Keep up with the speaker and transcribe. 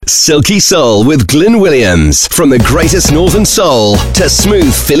Silky Soul with Glyn Williams. From the greatest northern soul to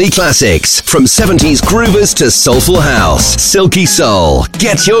smooth Philly classics. From 70s groovers to soulful house. Silky Soul.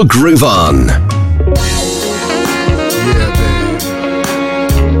 Get your groove on. Yeah, babe.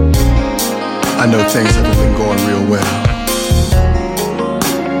 I know things haven't been going real well.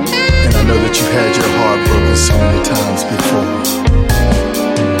 And I know that you've had your heart broken so many times before.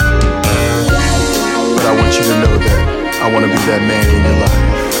 But I want you to know that I want to be that man in your life.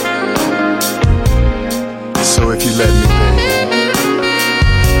 So if you let me, baby,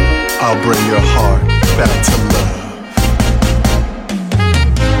 I'll bring your heart back to love.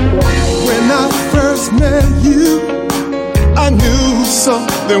 When I first met you, I knew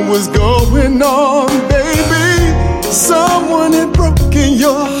something was going on, baby. Someone had broken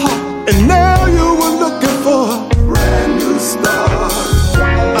your heart, and now you were looking for a brand new start.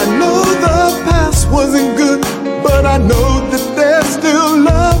 I know the past wasn't good, but I know that there's still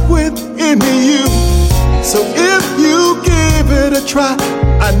love within you. So if you give it a try,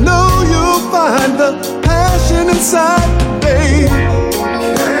 I know you'll find the passion inside, babe.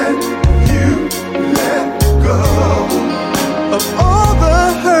 Can you let go of all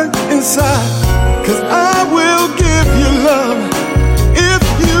the hurt inside? 'Cause I will give you love if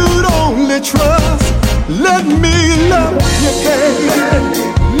you'd only trust. Let me love you, baby.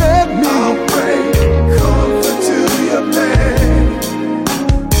 Let me I'll bring comfort to your pain.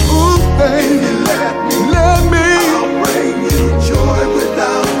 Ooh, baby, let me I'll bring you joy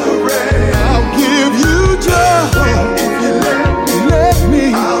without the rain. I'll give you joy if you let me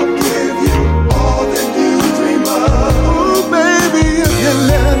I'll give you all that you dream of. Ooh, baby, if you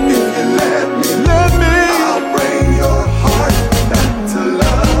let me I'll bring your heart back to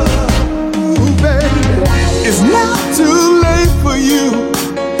love. Ooh, baby, it's not too late for you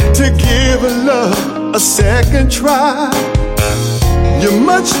to give a love a second try. You're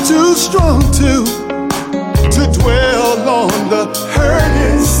much too strong to dwell on the hurt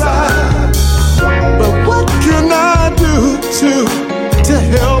inside. But what can I do to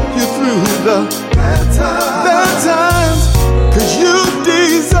help you through the bad times? 'Cause you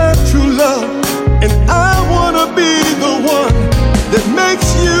deserve true love, and I wanna be the one that makes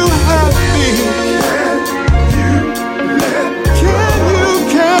you happy.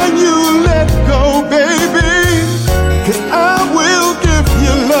 Can you let go, baby? 'Cause I will give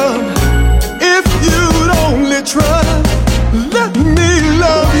you love if you'd only try. Let me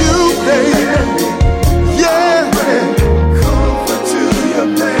love you, baby. Yeah. Comfort to your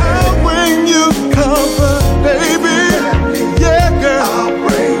pain. I'll bring you comfort, baby. Yeah, girl. I'll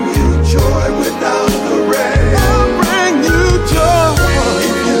bring you joy without the rain. I'll bring you joy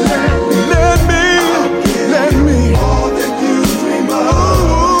if you let me. Let me all that you dream of.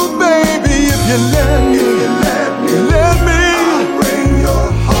 Oh, baby, if you let me. Let me I'll bring your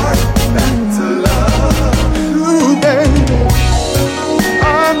heart back to love. Ooh, baby,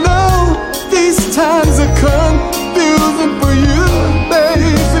 I know these times are confusing for you,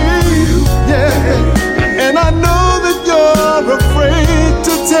 baby. Yeah, and I know that you're afraid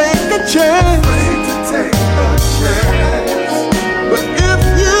to take a chance. But if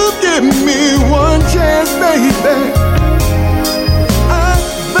you give me one chance, baby, I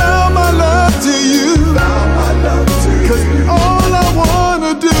vow my love to you. 'Cause all I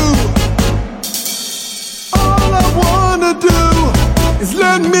wanna do is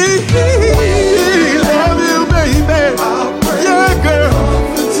let me love you, baby. Yeah, girl.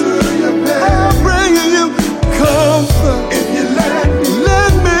 I'll bring you comfort if you let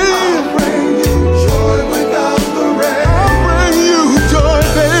me. I'll bring you joy without the rain. I'll bring you joy,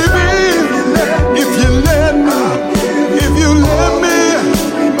 baby. If you let me.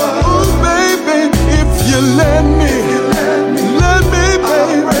 Oh, baby, if you let me.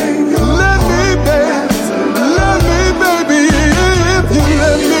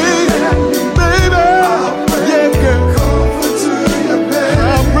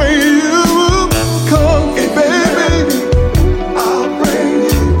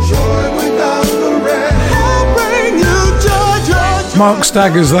 Mark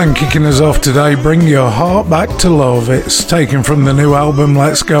Staggers then kicking us off today. Bring Your Heart Back to Love. It's taken from the new album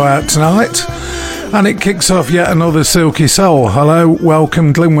Let's Go Out Tonight, and it kicks off yet another Silky Soul. Hello,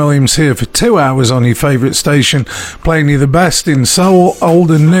 welcome, Glyn Williams here for 2 hours on your favourite station, playing you the best in soul,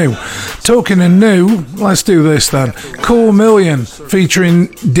 old and new. Talking of new, let's do this then. Cool Million featuring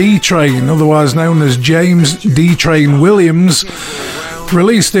D-Train, otherwise known as James D-Train Williams.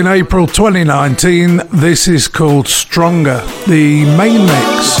 Released in April 2019, this is called Stronger, the main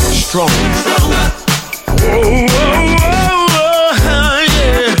mix. Stronger.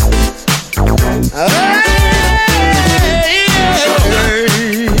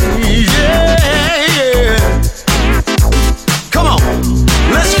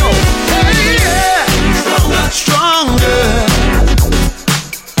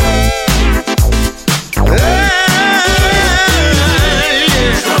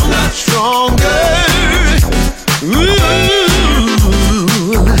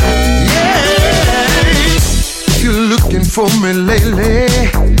 for me lately.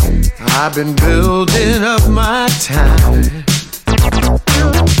 I've been building up my time.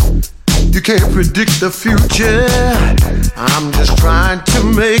 You can't predict the future. I'm just trying to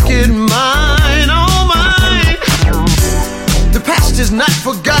make it mine, oh mine. The past is not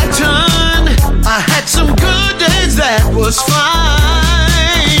forgotten. I had some good days, that was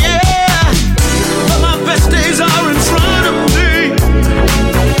fine, yeah. But my best days are in front of me.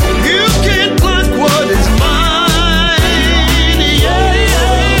 You can't block what is mine, yeah,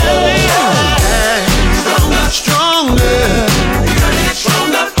 yeah, yeah. Stronger,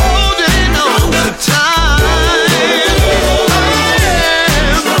 stronger, holding on to time.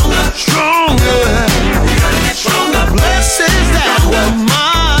 Stronger, stronger, blessings that were mine.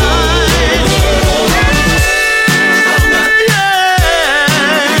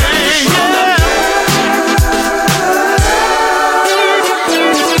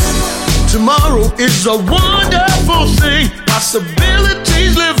 Tomorrow is a wonderful thing.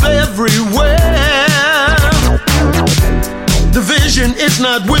 Possibilities live everywhere. The vision is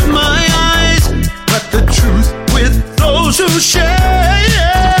not with my eyes, but the truth with those who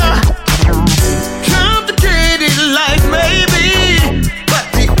share. Complicated life maybe, but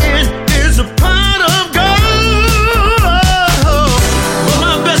the end is a part of gold. Well,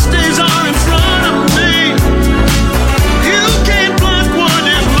 my best days are in front of me. You can't block what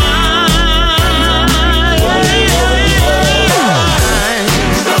is mine.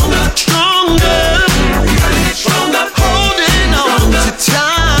 Stronger, stronger, holding on to time.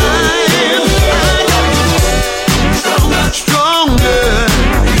 Stronger,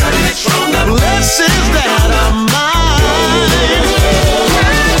 stronger, blessings that are mine.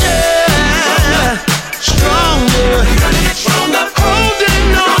 Yeah. Stronger, stronger,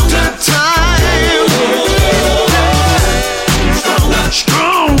 holding on to time.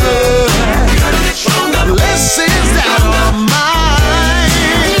 Stronger, stronger, blessings that are mine.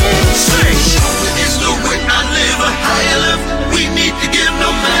 Sing. Stronger is the way I live, a higher life we need to give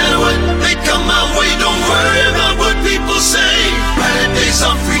no matter what may come my way. Don't worry about what people say. Brighter days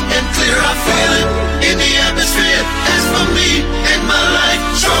are free and clear, I feel it in the atmosphere. As for me and my life,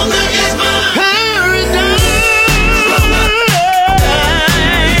 stronger is my paradise.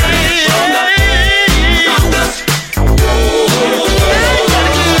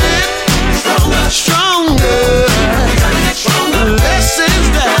 Stronger, stronger, blessings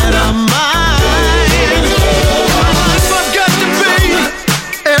that are mine. I've got to be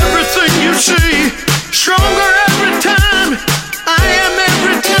everything you see. Stronger every time. I am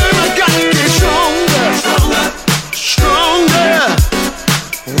every time. I got to get stronger, stronger, stronger.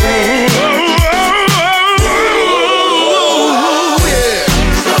 Yeah.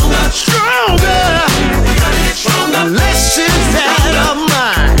 Stronger, stronger, blessings that are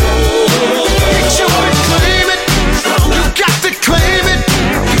mine. Make sure we claim it. You got to claim it.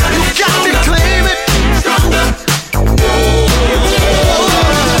 You got to claim it. Stronger,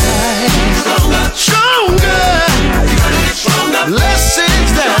 stronger,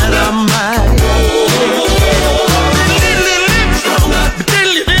 blessings that are mine.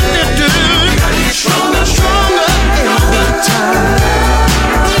 Stronger, stronger every time.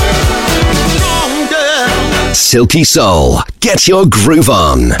 Stronger. Silky Soul. Get your groove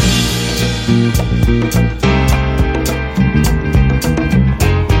on.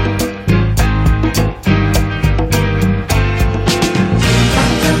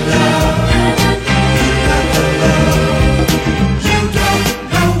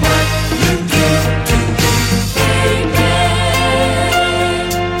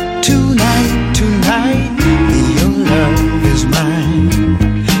 Tonight, tonight, your love is mine.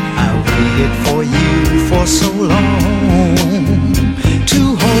 I waited for you for so long. To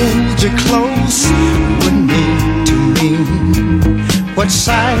hold you close would mean to me what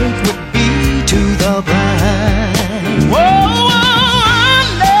sight would be to the blind. Whoa, I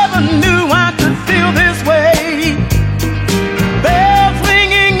never knew I could feel this way. Bells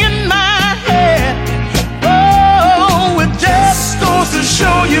ringing in my head. Oh, it just goes to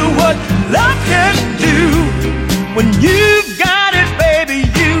show you what love can do. When you've got it, baby,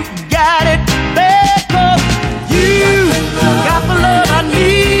 you got it, because you got the love I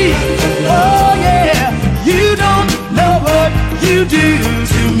need. Oh yeah, you don't know what you do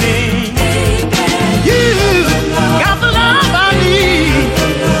to me. You got the love I need.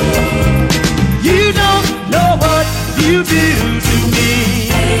 You don't know what you do to me.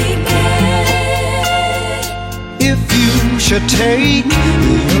 If you should take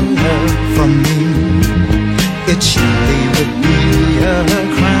your love from me, it surely would be a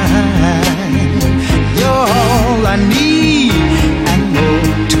crime. You're all I need and more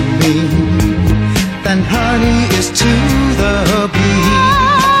to me than honey is to the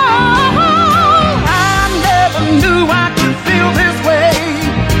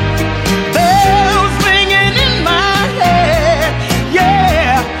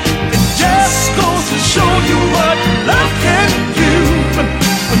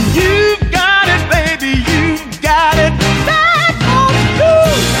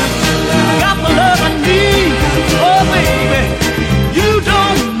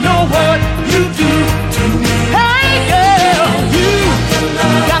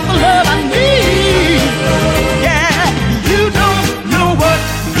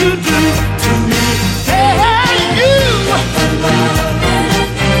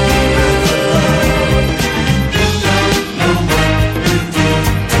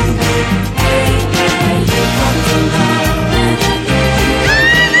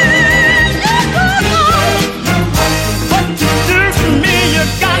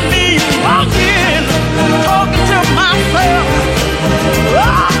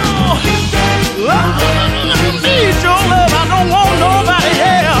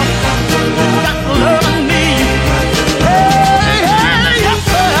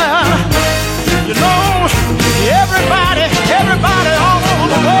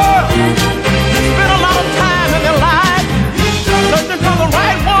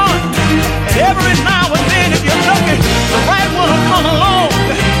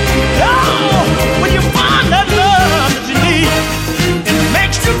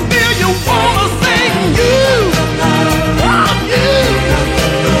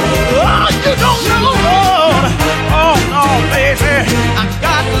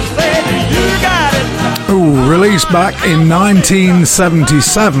released back in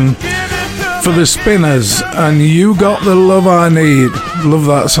 1977 for the Spinners, and You Got the Love I Need. Love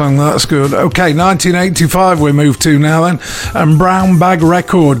that song, that's good. Okay, 1985 we move to now then, and Brown Bag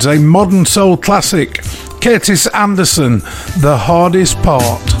Records, a modern soul classic, Curtis Anderson, The Hardest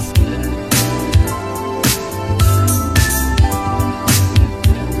Part.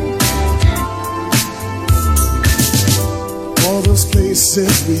 All those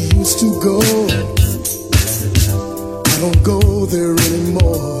places we used to go, I don't go there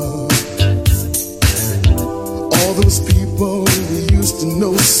anymore. All those people we used to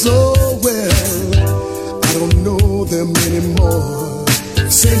know so well, I don't know them anymore.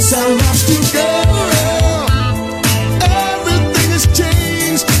 Since I lost you, girl, everything has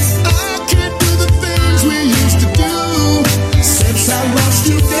changed. I can't do the things we used to do. Since I lost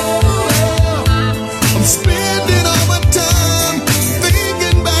you, girl, I'm spending all my time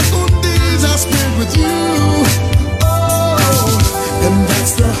thinking back on days I spent with you. Oh, and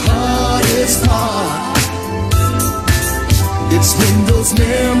that's the hardest part. It's when those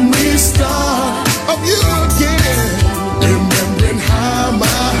memories start of you again, remembering how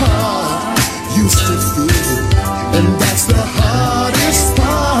my heart used to feel. And that's the hardest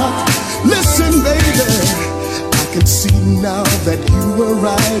part. Listen, baby, I can see now that you were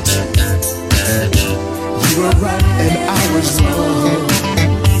right. You were right and I was wrong.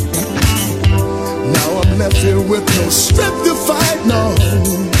 Now I'm left here with no strength to fight, no.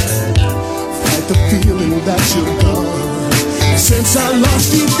 Fight the feeling that you're gone. Since I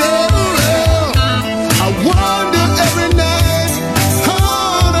lost you, girl, I wonder every night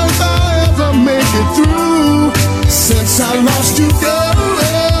how did I ever make it through. Since I lost you,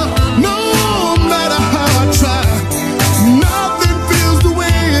 girl, no matter how I try, nothing feels the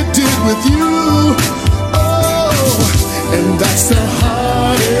way it did with you. Oh, and that's the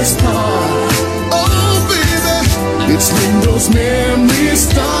hardest part. Oh, baby, it's when those memories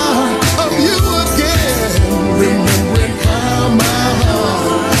start of you again, remembering my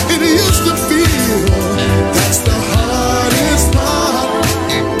heart, it used to feel. That's the hardest part.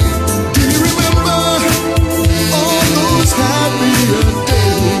 Do you remember all those happier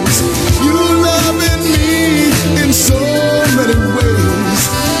days? You loving me in so many ways.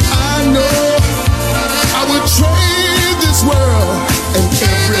 I know I would trade this world and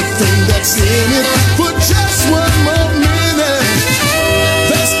everything that's in it for just one more minute.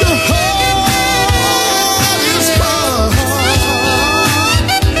 That's the hardest part.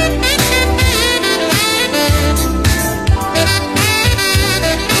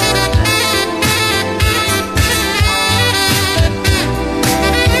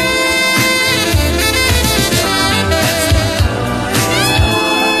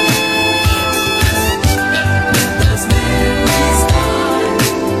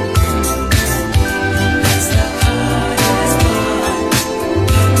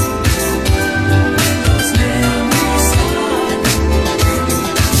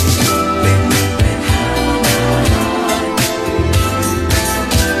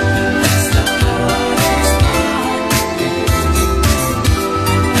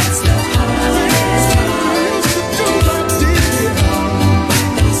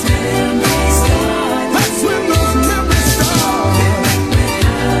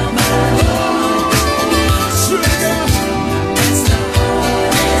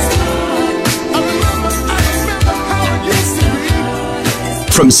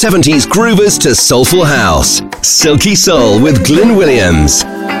 From 70s groovers to soulful house, Silky Soul with Glyn Williams.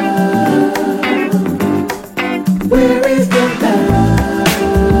 Where is the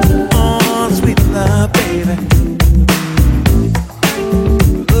love? Oh, sweet love, baby.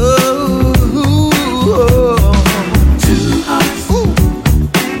 Two hearts.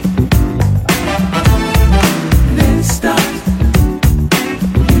 Let's start.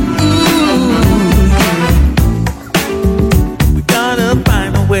 We gotta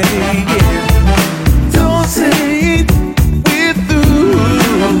find a way, yeah. Don't say we're through.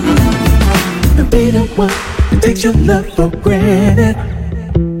 And be the one that takes your love for granted.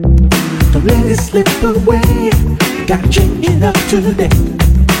 Don't let it slip away. Gotta change it up today.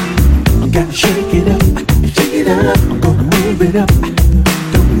 Gotta shake it up, shake it up. I'm gonna move it up.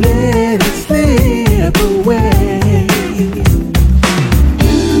 Don't let it slip away.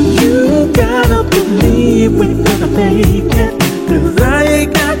 You gotta believe we're gonna make it. 'Cause I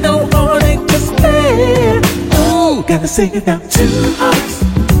ain't got no heartache to spare. Oh, gotta sing it now. Two hearts,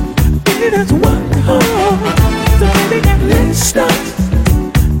 baby, that's one heart. So baby, now let's start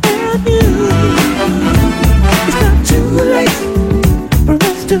anew. It's not too late for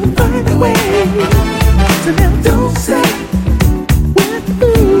us to find a way. So now don't say we're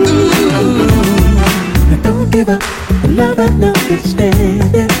through. Now don't get baby, love and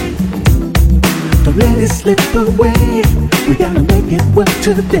understanding. Don't let it slip away. We gotta make it work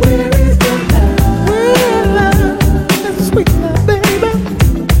today. Where is the love? Where love? That sweet love, baby.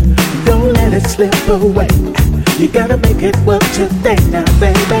 Don't let it slip away. You gotta make it work today now,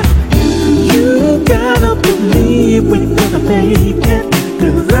 baby. You gotta believe we're gonna make it.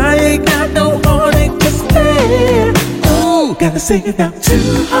 'Cause I ain't got no heartache to spare. Oh, gotta sing it now.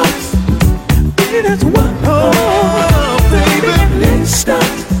 Two hearts, baby, that's one heart, baby. Let's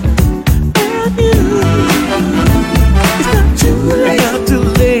start anew. It's not too late, not too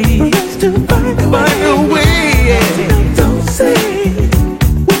late for us to find a way. Don't say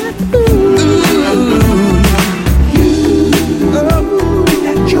we're through.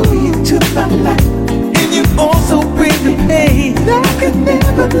 And you also bring the pain. I can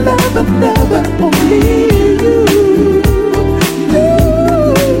never love another, only you.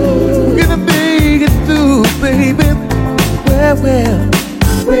 Gonna make it through, baby. Well,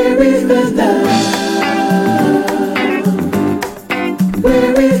 where is the love?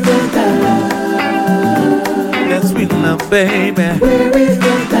 Where is the love? That sweet love, baby. Where is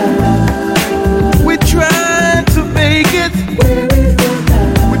the love? We're trying to make it. Where is the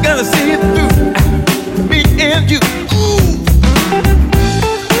love? We're gonna see it through. Me and you.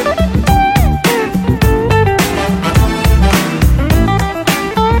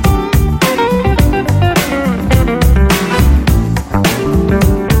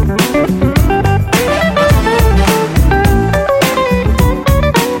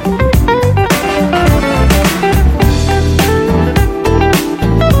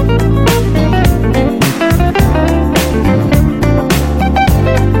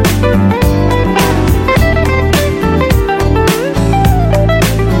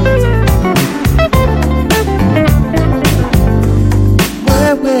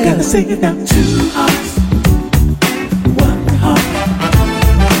 Sing it now. Two hearts, one heart.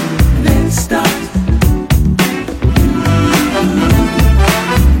 Let's start.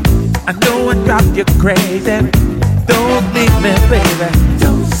 I know I drive you crazy. Don't leave me, baby.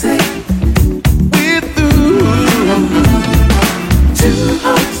 Don't say we're through. Two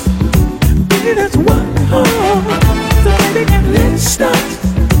hearts, baby, that's one heart. So baby, let's start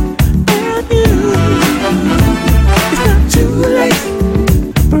anew. It's not too late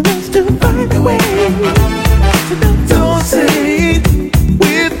for us to find a way. So don't say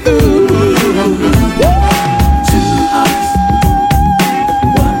we're through. Two hearts,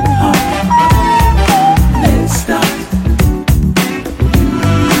 one heart. Let's start.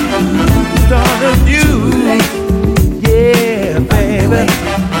 Start anew. Yeah, baby.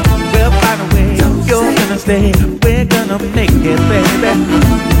 We'll find a way. You're gonna stay. We're gonna make it, baby.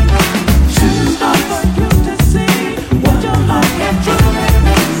 Two hearts, you to see what your heart can do.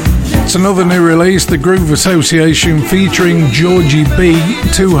 It's another new release, the Groove Association featuring Georgie B,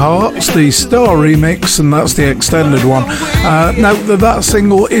 Two Hearts, the Star remix, and that's the extended one. Note that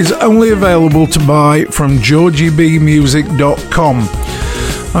single is only available to buy from georgiebmusic.com.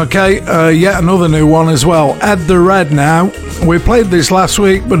 Okay, yet another new one as well, Add the Red now. We played this last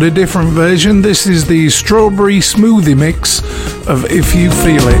week, but a different version. This is the Strawberry Smoothie mix of If You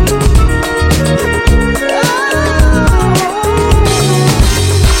Feel It.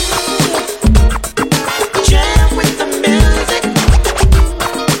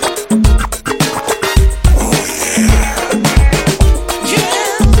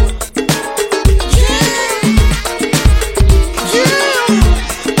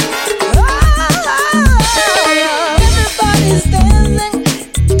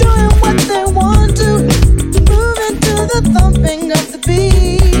 Thumping of the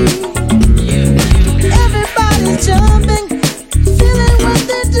beat.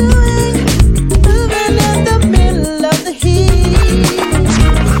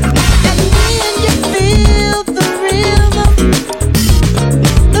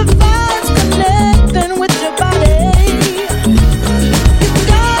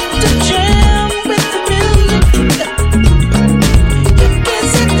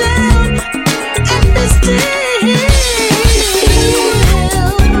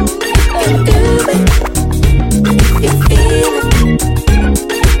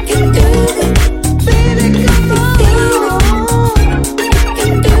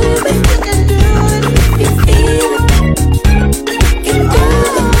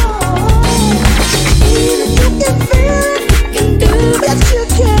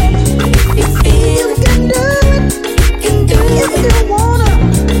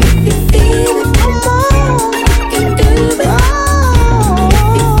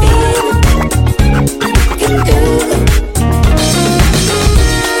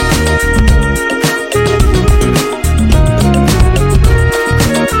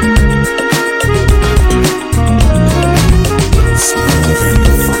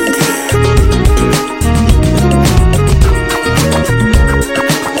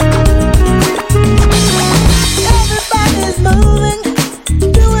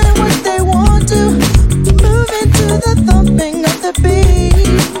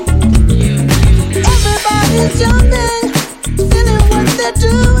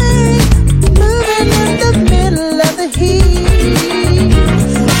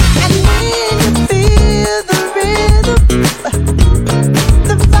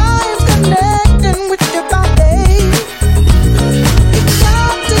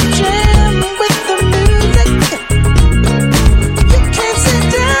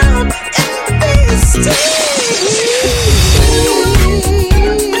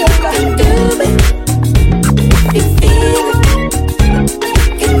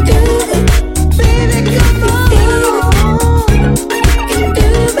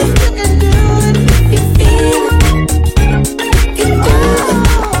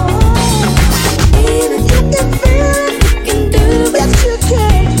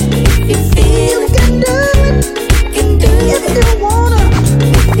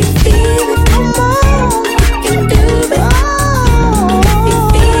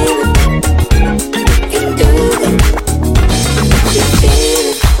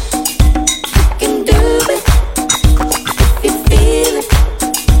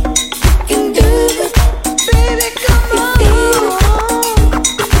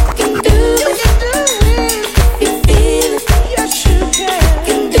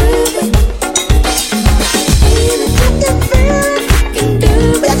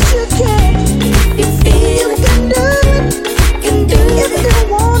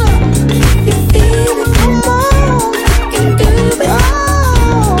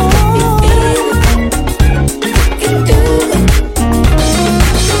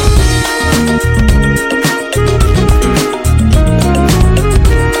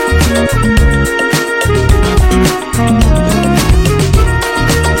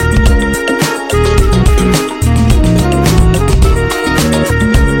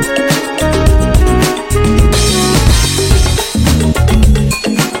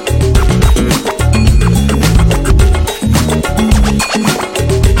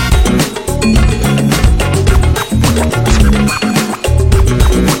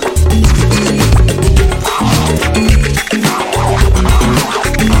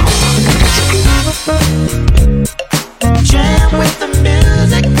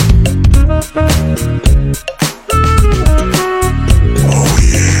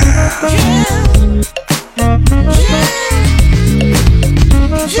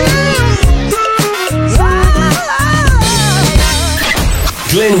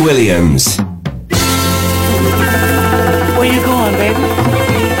 Glyn Williams. Where you going, baby?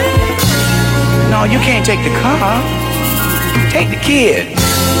 No, you can't take the car. Take the kid.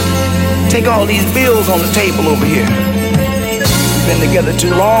 Take all these bills on the table over here. We've been together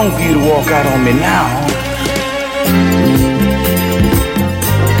too long for you to walk out on me now.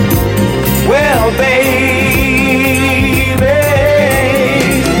 Well, baby,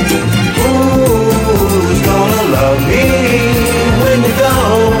 who's gonna love me when you go?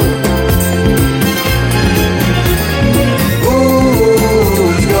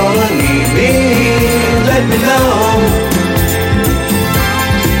 Who's gonna need me? Let me know.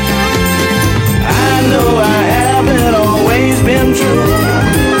 I know I haven't always been true,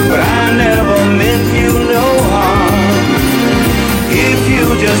 but I never meant you no harm. If you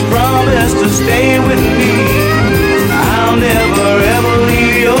just promise to stay with me, I'll never ever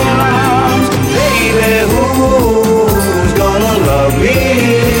leave your arms. Baby, who's gonna love me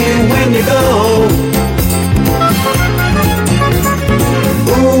when you go?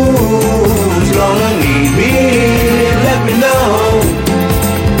 Who's gonna need me? Let me know.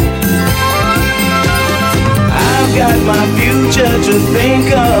 I've got my future to think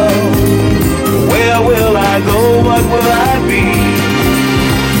of. Where will I go? What will I be?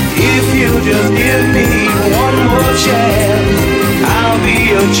 If you just give me one more chance, I'll be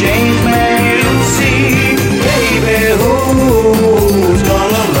your changed man, you'll see. Baby, who's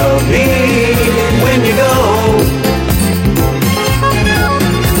gonna love me when you go?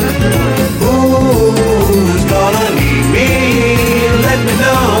 Who's gonna need me? Let me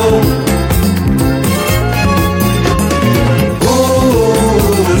know.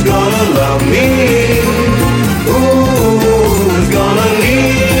 Who's gonna love me? Who's gonna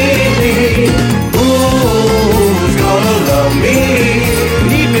need me? Who's gonna love me?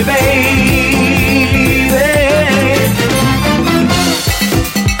 Need me, baby.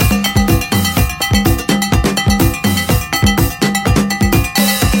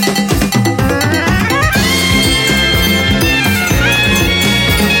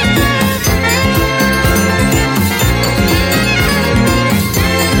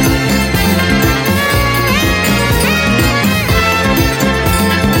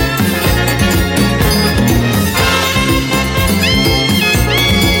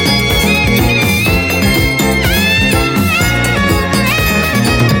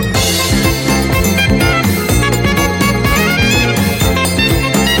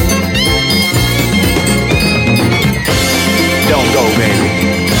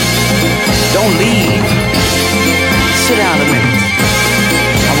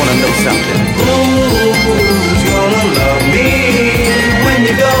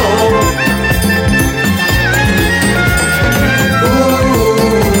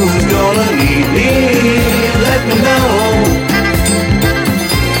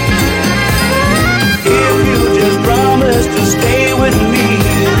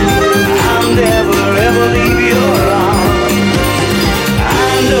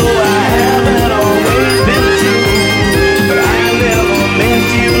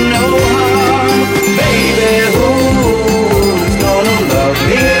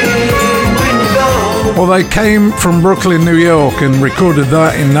 They came from Brooklyn, New York, and recorded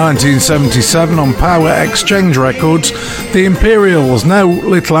that in 1977 on Power Exchange Records. The Imperials, no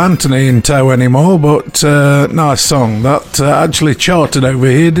Little Anthony in tow anymore, but nice song. That actually charted over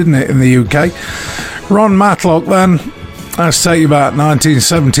here, didn't it, in the UK? Ron Matlock then, let's take you back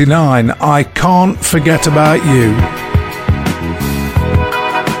 1979, I Can't Forget About You.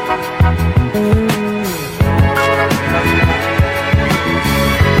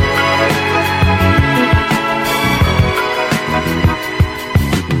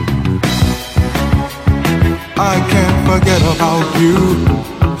 I can't forget about you.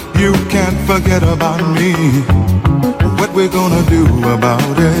 You can't forget about me. What we're gonna do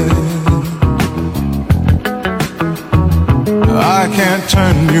about it? I can't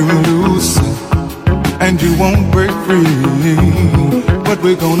turn you loose, and you won't break free. What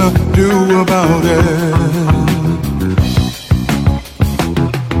we're gonna do about it?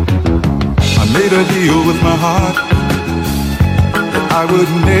 I made a deal with my heart that I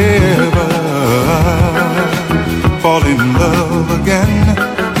would never fall in love again.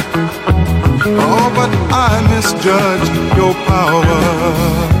 Oh, but I misjudged your power,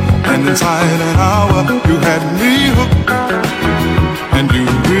 and inside an hour you had me hooked, and you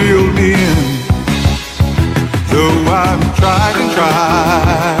reeled me in. Though I've tried and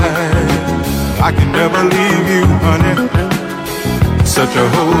tried, I can never leave you, honey. Such a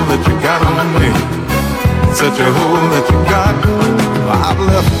hold that you got on me, such a hold that you got. I've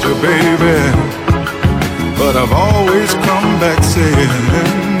left you, baby, but I've always come back saying,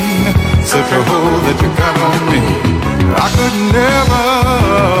 such a hold that you got on me. I could never,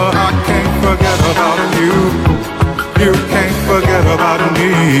 I can't forget about you. You can't forget about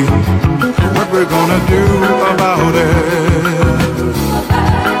me. What we're gonna do about it?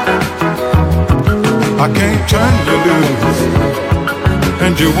 I can't turn you loose,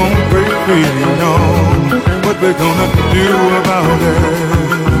 and you won't break free, no. What we're gonna do about it?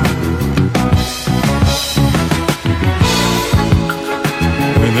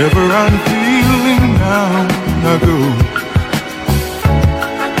 Whenever I'm feeling down, I go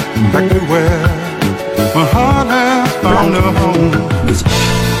back to where my heart has found a home.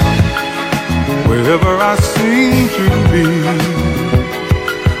 Wherever I seem to be,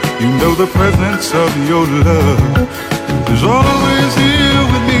 you know the presence of your love is always here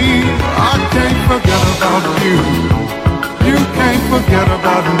with me. I can't forget about you. You can't forget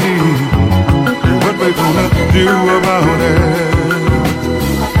about me. What we're gonna do about it?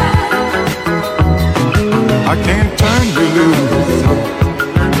 I can't turn you loose,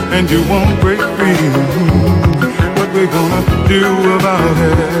 and you won't break free. What we're gonna do about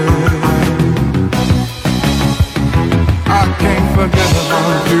it? I can't forget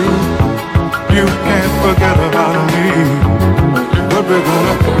about you. You can't forget about me. What we're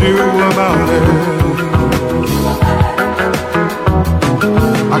gonna do about it?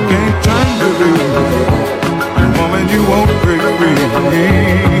 I can't turn you loose, and woman, you won't break free.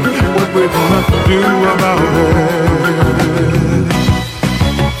 What we're gonna do about it?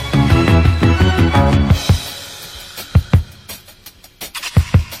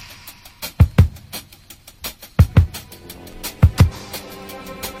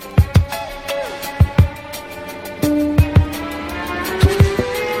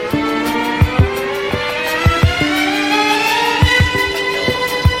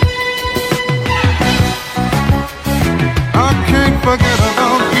 Forget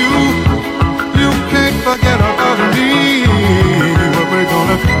about you. You can't forget about me. What we're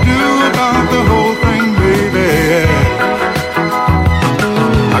gonna do about the whole thing, baby?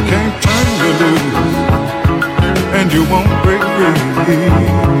 I can't turn you loose, and you won't break free.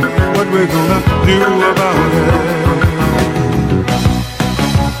 What we're gonna do about it?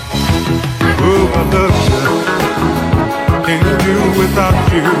 Oh, I love you. Can't do without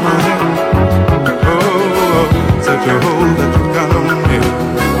you, honey. Oh, such a hold that you got on me,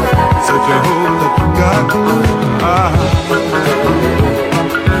 such a hold that you got.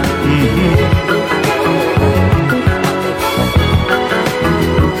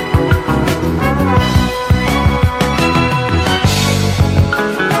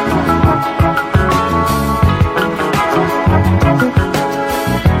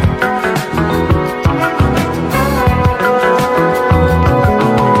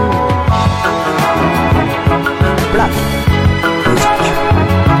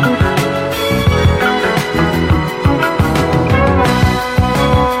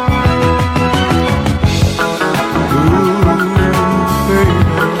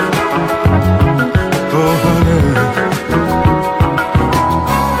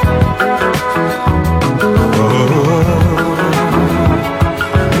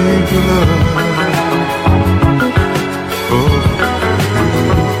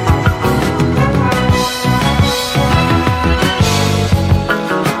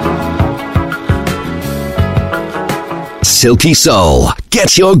 Silky Soul.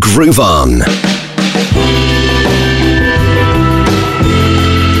 Get your groove on.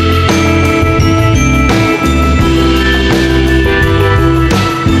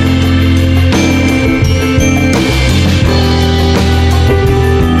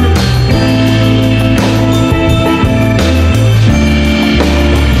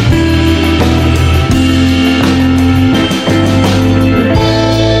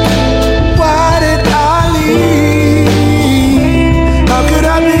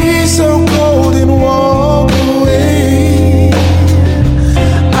 So cold and warm.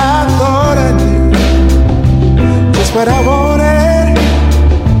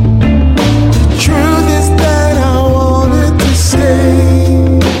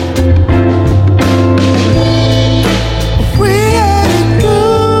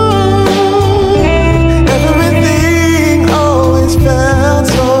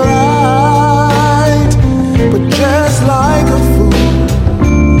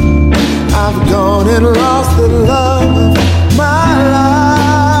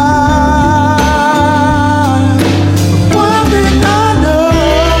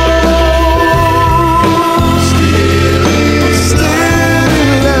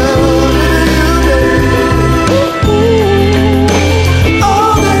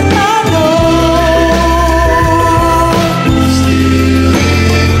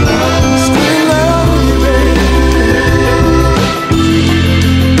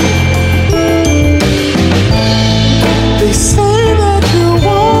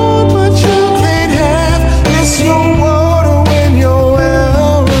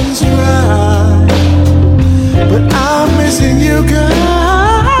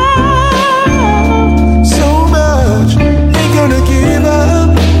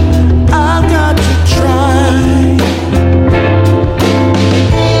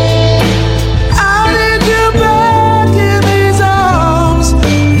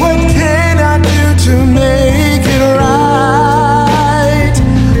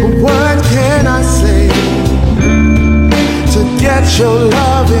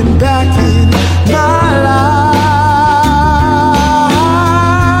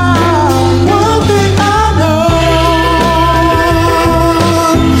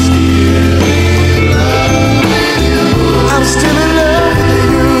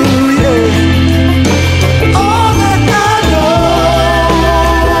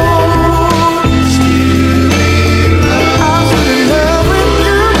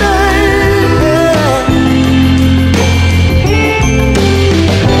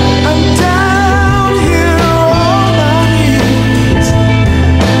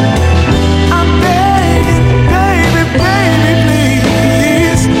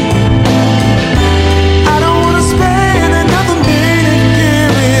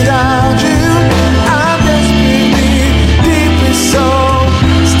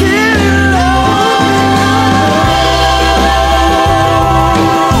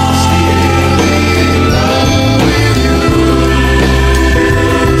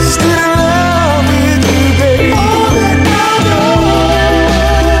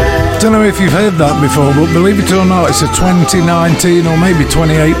 if you've heard that before, but believe it or not, it's a 2019 or maybe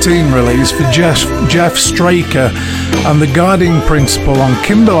 2018 release for Jeff Straker and the Guiding Principle on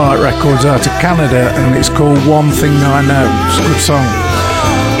Kimberlite Records out of Canada, and it's called One Thing I Know. It's a good song.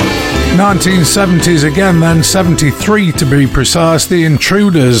 1970s again then, 73 to be precise, The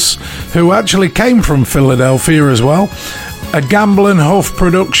Intruders, who actually came from Philadelphia as well. A Gamble and Huff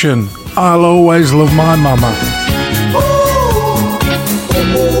production, I'll Always Love My Mama.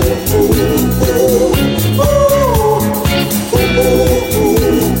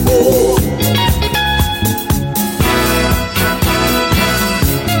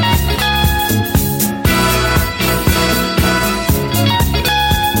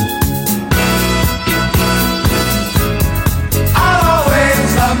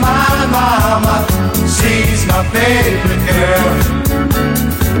 Favorite girl,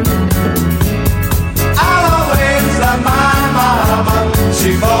 I'll always love my mama.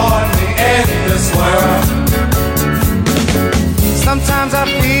 She born me in this world. Sometimes I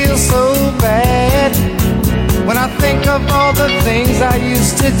feel so bad when I think of all the things I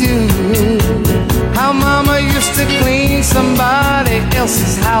used to do. How mama used to clean somebody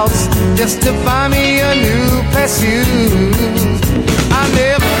else's house just to buy me a new pair of shoes. I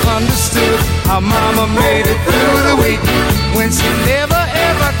never understood how mama made it through the week when she never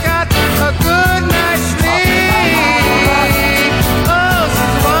ever got a good night's sleep. Oh,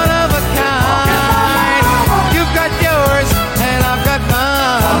 she's one of a kind. You've got yours and I've got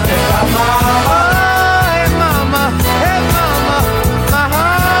mine. Oh, hey mama, my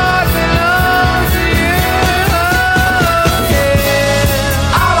heart belongs to you.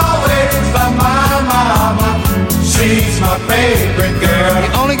 Yeah. I'll always love my mama. She's my favorite girl. You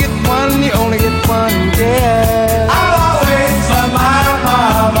only get one, yeah. I'll always love my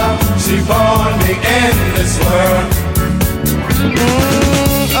mama. She born me in this world.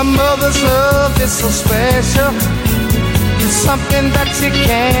 A mother's love is so special. It's something that you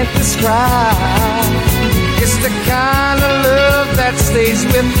can't describe. It's the kind of love that stays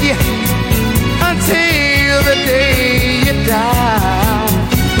with you until the day you die.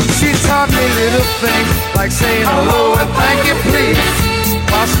 She taught me little things like saying hello and thank you please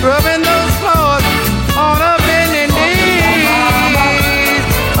while scrubbing those floors on her bending knees.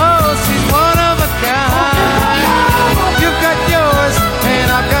 Oh, she's one of a kind. You've got yours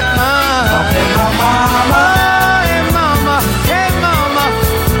and I've got mine. Oh, hey mama,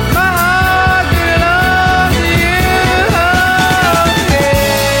 my heart belongs to you.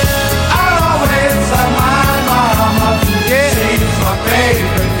 Yeah. I'll always love my mama. Yeah. She's my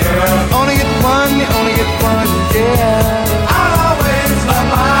favorite girl. You only get one, yeah. I'll always love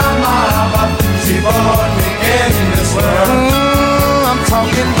my mama. She born me in this world. I'm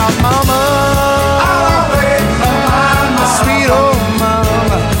talking about mama. I'll always love my mama. Sweet old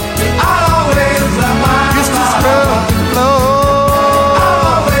mama. I'll always love my mama. Used to scrub the floor. I'll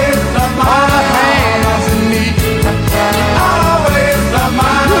always love my mama. On her hands and knees. I'll always love my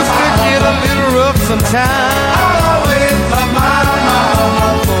mama. Used to get a little rough sometimes. I'll always love my mama.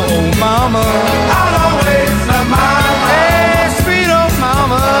 Oh mama. I'll always love my mama. Hey, sweet old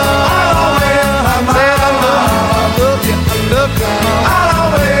mama. I'll always love my mama. I love you, mama. I'll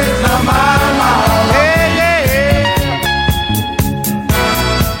always love my mama. Hey, yeah, yeah.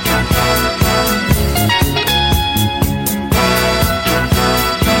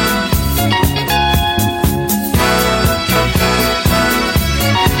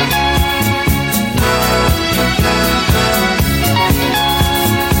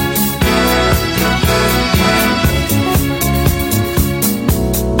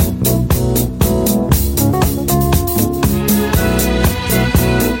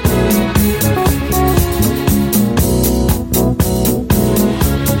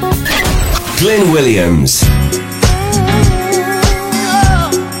 Glyn Williams.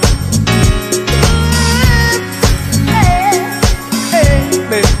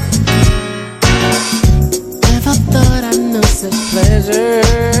 Never thought I'd know such pleasure.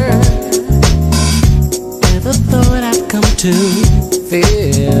 Never thought I'd come to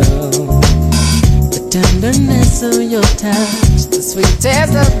feel the tenderness of your touch, the sweet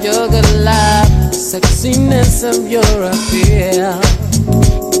taste of your good love, the sexiness of your appeal.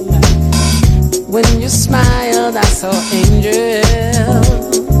 When you smile, that's so angel,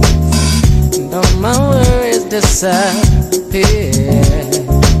 and all my worries disappear.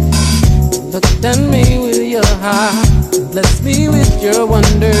 Looked at me with your heart, blessed me with your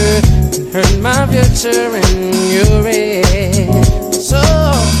wonder, and heard my future in your ear. So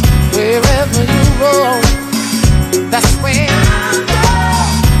wherever you roam, that's where I'll go.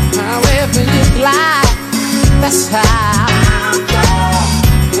 However you glide, that's how I'll go.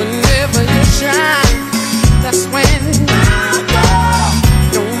 Whenever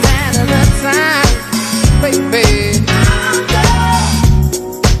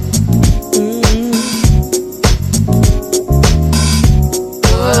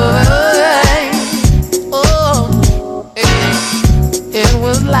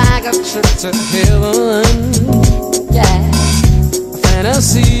like a trip to heaven. Yeah, a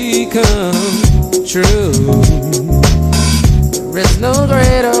fantasy come true. There is no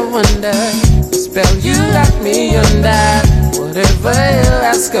greater wonder. The spell you got me under. Whatever you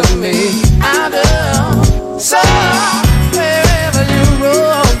ask of me, I'll do. So wherever you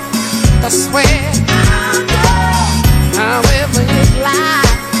roam, that's where I'll go. However you fly,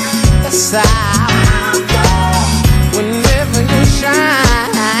 that's how I'll go. Whenever you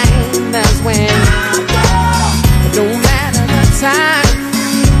shine, that's when I'll go. It don't matter the time,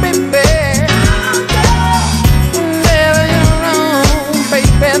 baby. I'll go. Whenever you roam,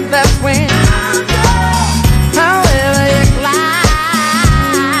 baby, that's when I'll go. However you glide,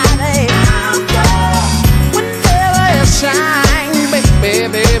 I'll go. Whenever you shine, baby,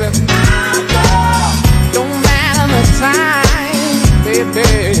 baby, I'll go. Don't matter the time, baby.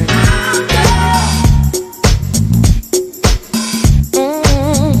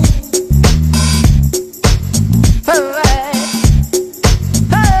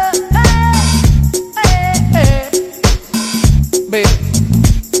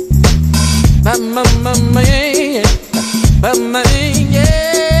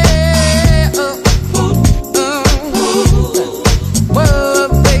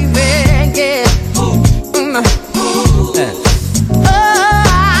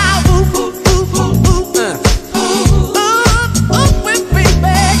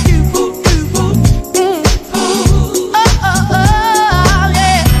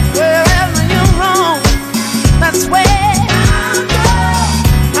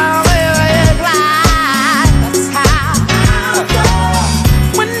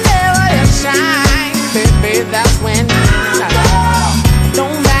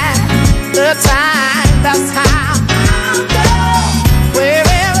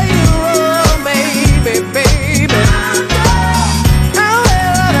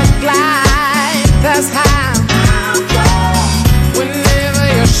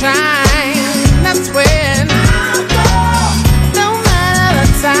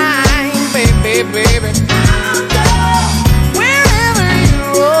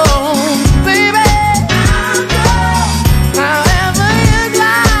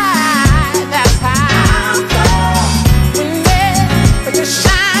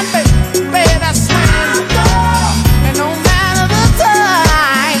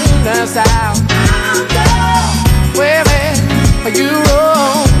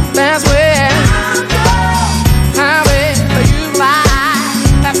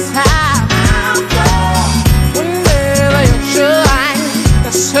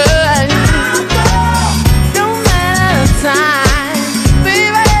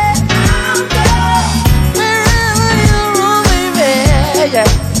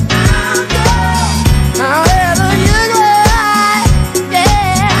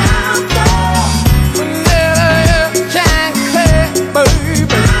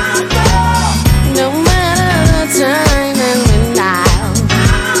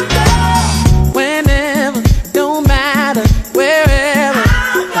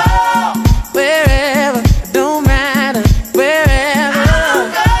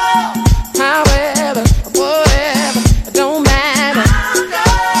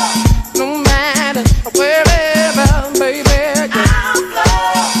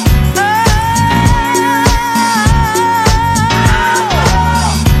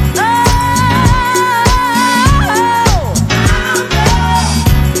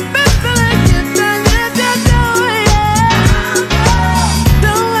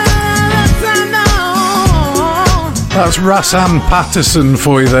 That's Rassan Patterson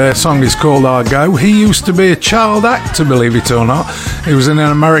for you there. Song is called I Go. He used to be a child actor, believe it or not. He was in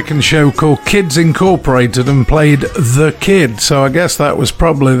an American show called Kids Incorporated and played the kid. So I guess that was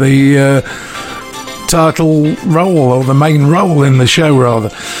probably the title role, or the main role in the show,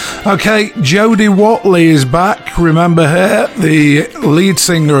 rather. Okay, Jodie Watley is back. Remember her? The lead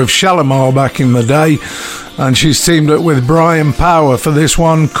singer of Shalimar back in the day. And she's teamed up with Brian Power for this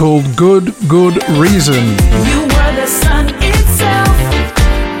one called Good, Good Reason. You were the sun itself.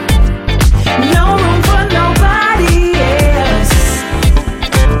 No room for nobody else.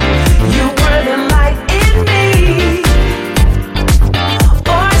 You were the light in me,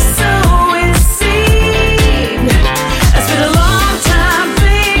 or so it seemed. I spent a long time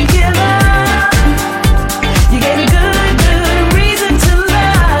thinking of you. Gave me good, good reason to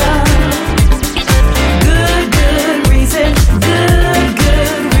love. Good, good reason. Good,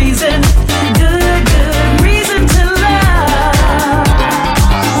 good reason. Good, good reason to love.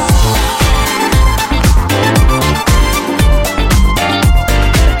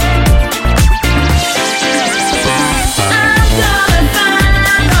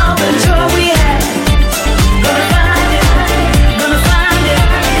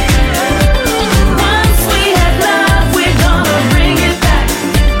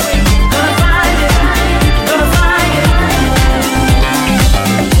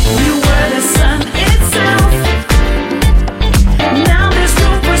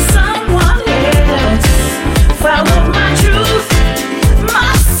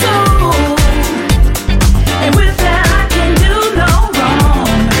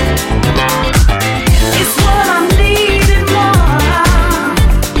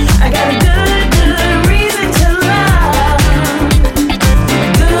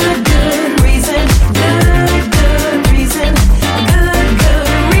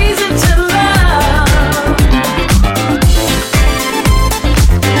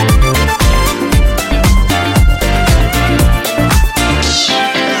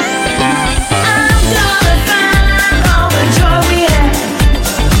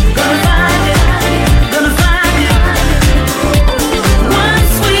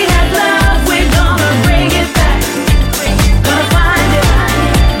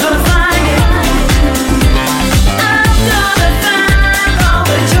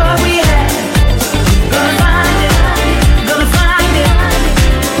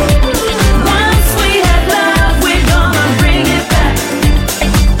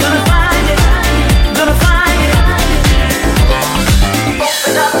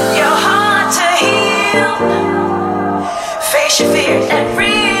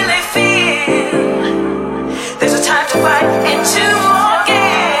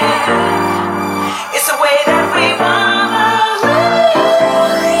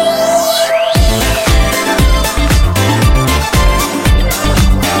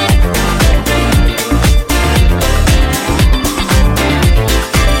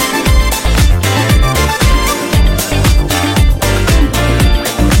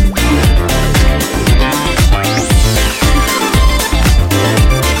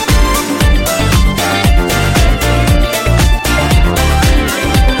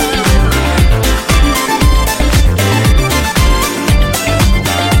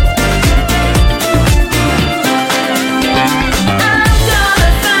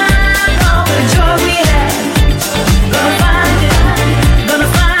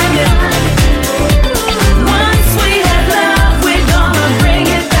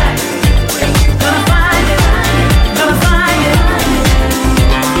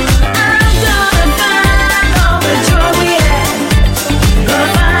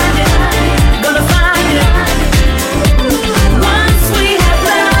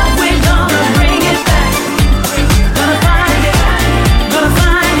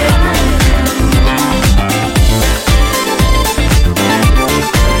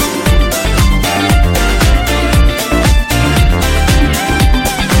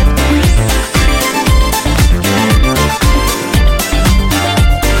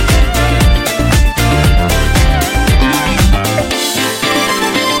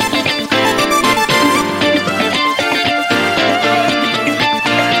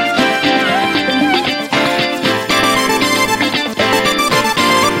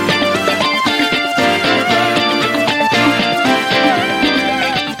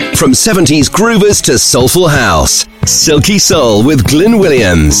 From 70s groovers to soulful house. Silky Soul with Glyn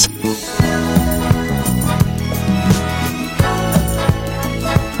Williams.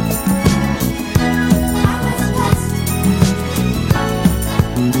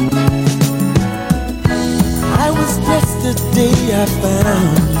 I was blessed the day I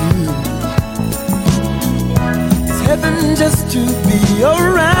found you. It's heaven just to be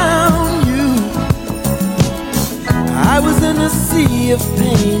around you. I was in a sea of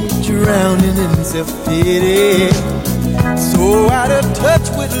pain, drowning in self-pity, so out of touch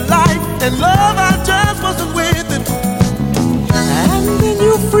with life and love, I just wasn't with it. And then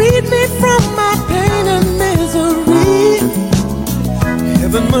you freed me from my pain and misery.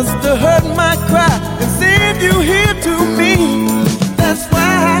 Heaven must have heard my cry and saved you here to me. That's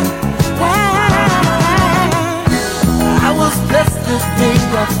why I was blessed the day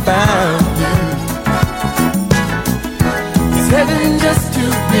I found you. It's heaven just to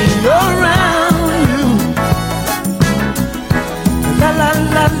be around you. La la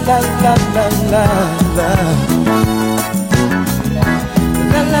la la la la la la.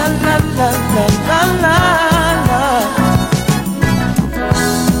 La la la la la la la.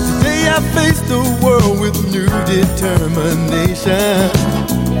 Today I face the world with new determination.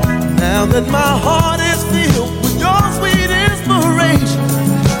 Now that my heart is filled with your sweet inspiration,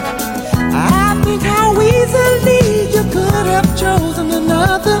 I think how easily you could have chosen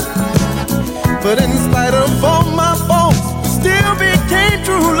another. But in spite of all my faults, we still became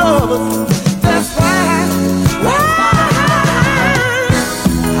true lovers. That's why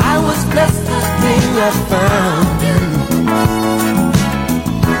I was blessed the day I found you.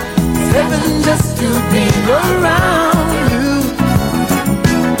 It's heaven just to be around you.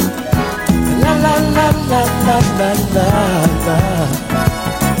 La la la la la la la la.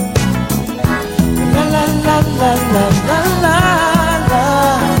 La la la la la la la. La la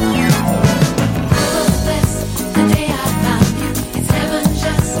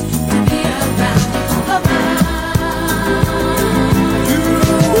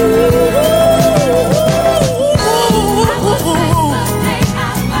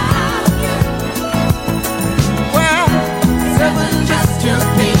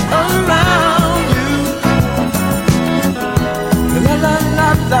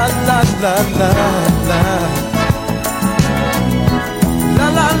la, la la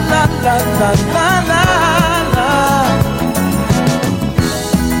la la la la la la.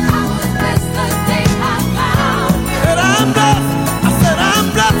 I was blessed the day I found you. Said I'm blessed. I said I'm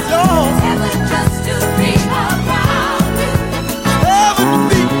blessed, y'all. Heaven just to be around you. Heaven to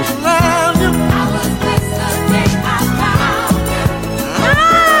be around you. I was blessed the day I found you.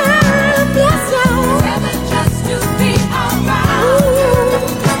 I'm blessed, y'all. Heaven just to be around you.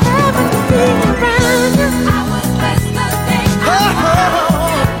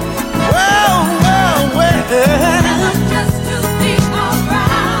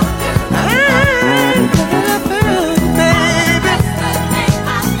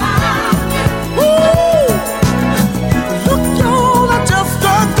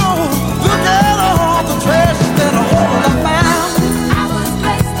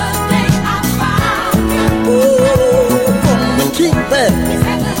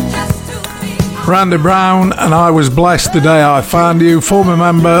 Randy Brown and I Was Blessed the Day I Found You, former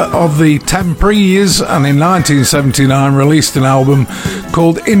member of the Temprees, and in 1979 released an album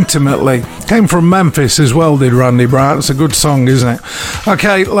called Intimately. Came from Memphis as well, did Randy Brown. It's a good song, isn't it?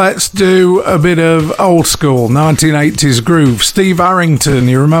 Okay, let's do a bit of old school 1980s groove. Steve Arrington,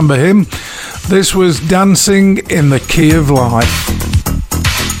 you remember him? This was Dancing in the Key of Life.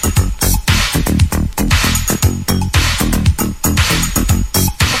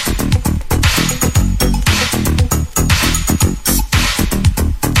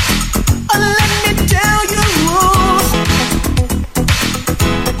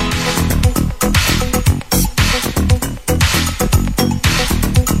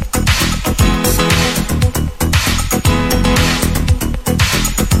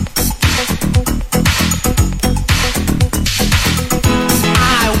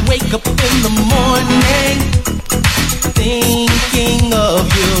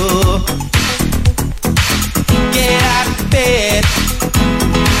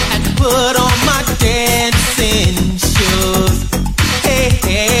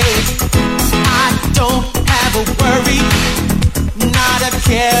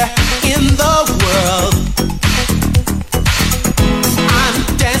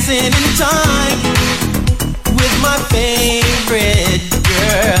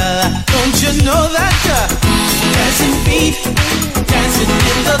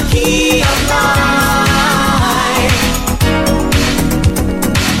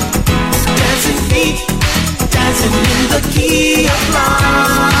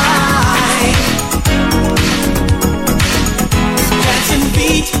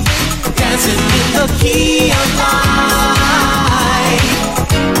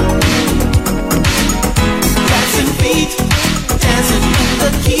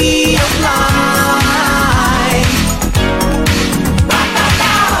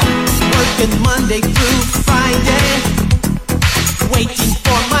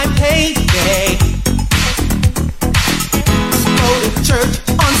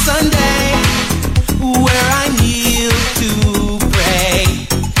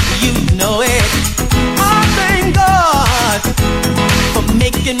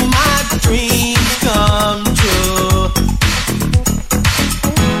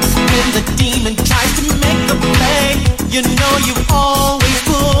 the demon tries to make a play, you know you've always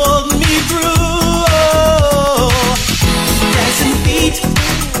pulled me through. Dancing feet,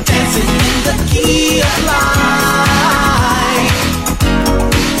 dancing in the key of life.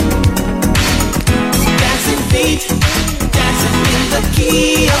 Dancing feet, dancing in the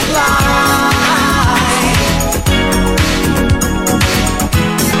key of life.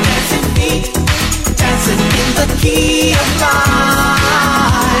 Dancing feet, dancing in the key of life.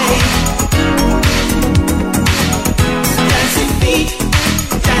 Dancing feet,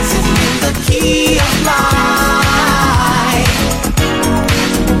 dancing in the key of life.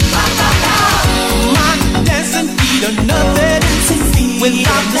 My dancing feet are nothing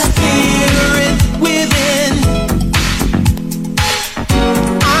without the spirit within.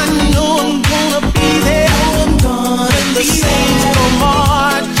 I know I'm gonna be there when the saints go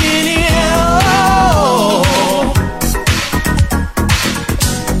marching in.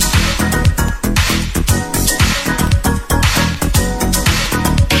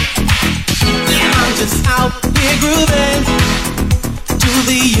 I'm just out here grooving to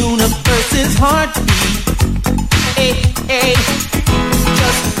the universe's heartbeat. Hey, hey,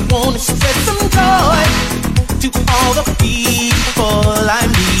 just wanna spread some joy to all the people I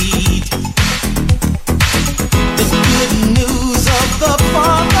meet. The good news of the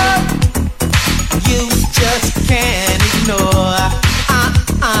Father, you just can't ignore.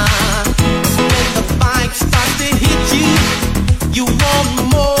 When the fight starts to hit you, you want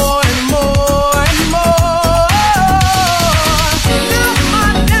more and more and more. Now my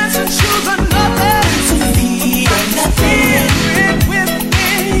dancing shoes are nothing. Spirit with me,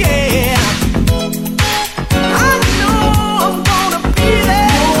 yeah. I know I'm gonna be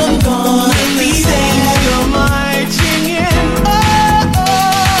there. I'm gonna be there. You're marching in. Oh,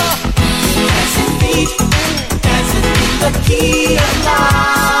 oh. Dancing feet, dancing in the key of life.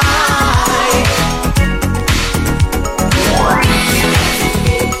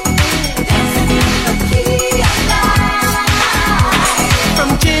 From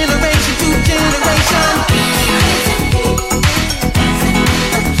generation to generation.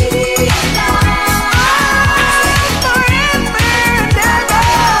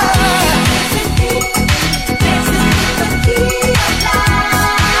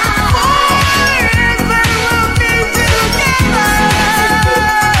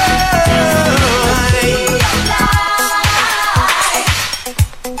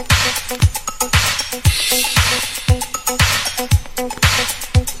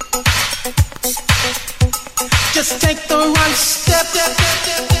 Just take the right step.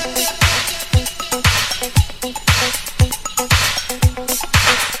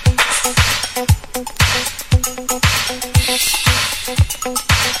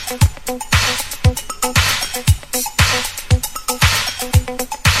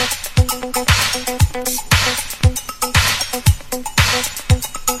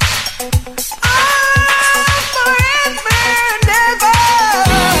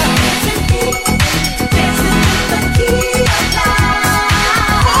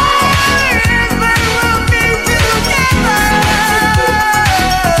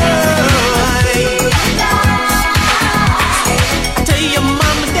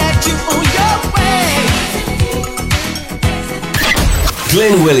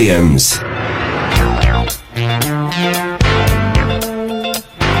 Glenn Williams.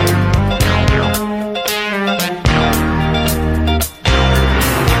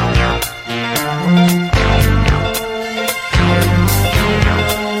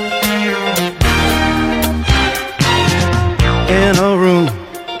 In a room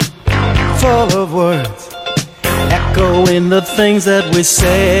full of words, echoing the things that we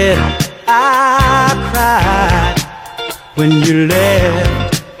said, I cried when you left.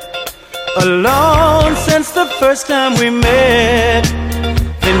 Alone since the first time we met.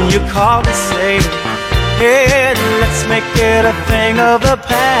 Then you called to say, hey, let's make it a thing of the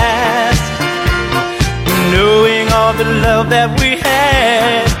past. Knowing all the love that we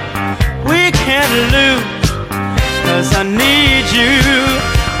had, we can't lose, 'cause I need you.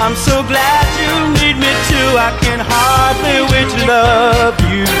 I'm so glad you need me too. I can hardly wait to love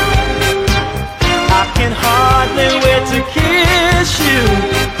you. I can hardly wait to kiss you.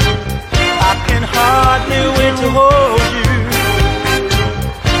 I can hardly wait to hold you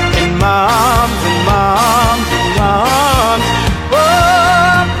in my arms, in my arms, in my arms.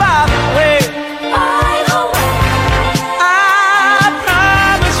 Oh, by the way, I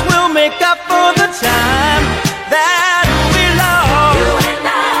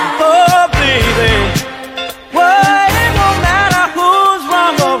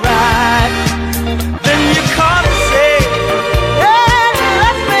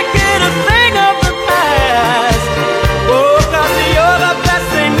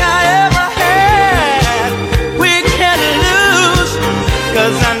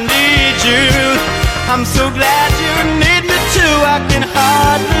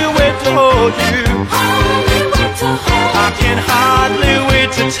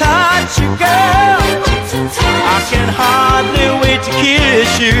to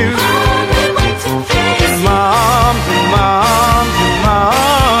kiss you. In my arms, in my arms, in my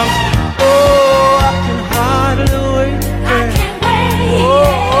arms. Oh, I can hardly wait. Oh,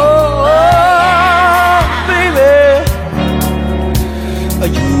 oh, oh, baby.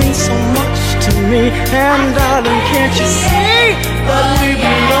 You mean so much to me. And darling, can't you see that we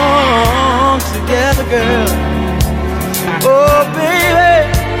belong together, girl? Oh, baby.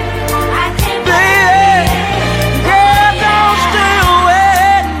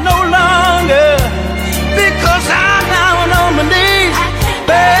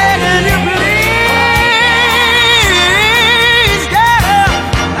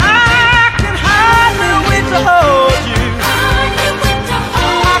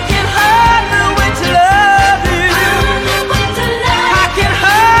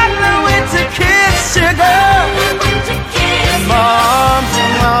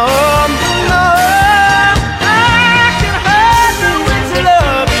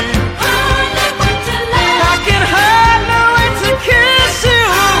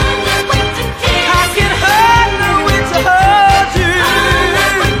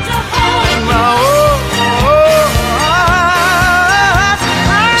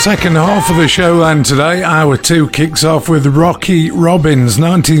 Second half of the show then today, hour 2 kicks off with Rocky Robbins,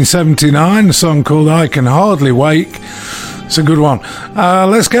 1979, a song called I Can Hardly Wait. It's a good one.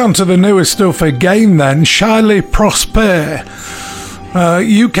 Let's get on to the newest stuff again then. Shiley Prosper,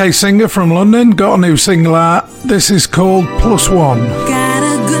 UK singer from London, got a new single out. This is called Plus One. Got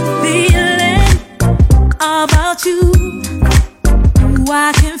a good feeling about you.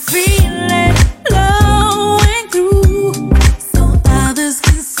 I can feel it flowing through, so others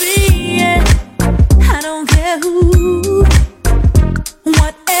can see it. I don't care who.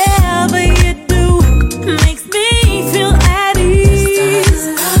 Whatever you do makes me feel at ease.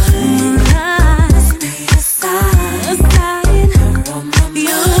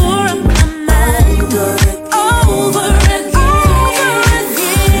 You're on my mind over again.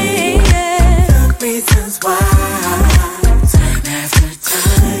 The reasons why.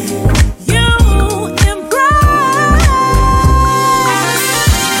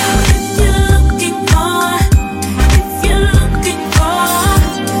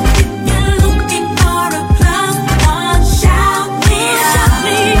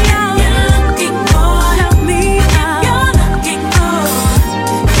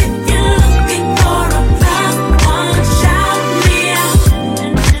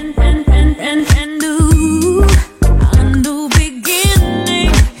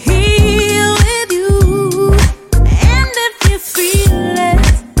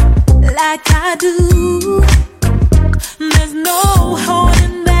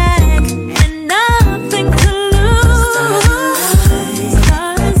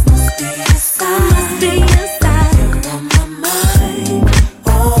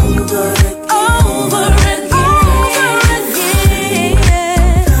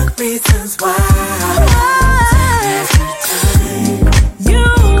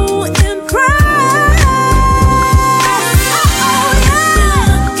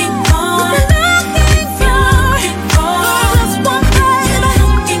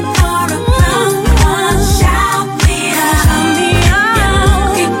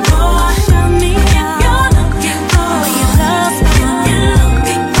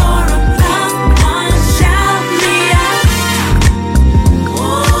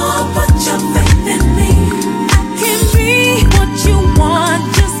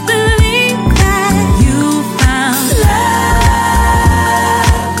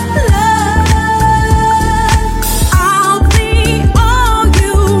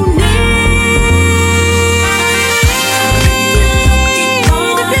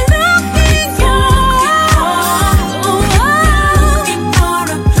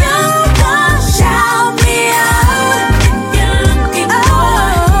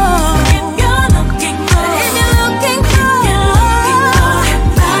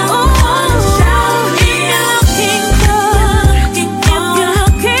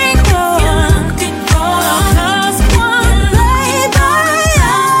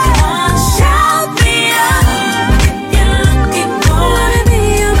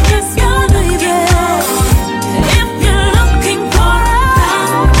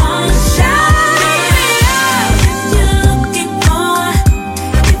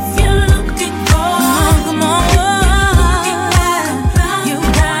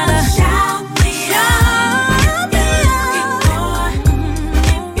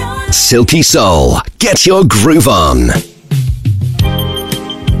 Silky Soul. Get your groove on.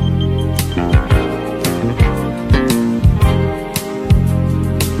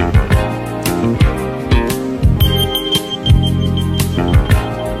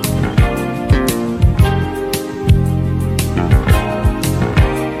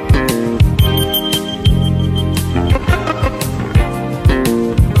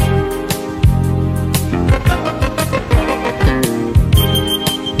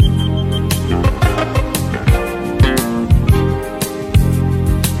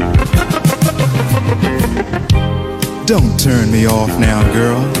 Don't turn me off now,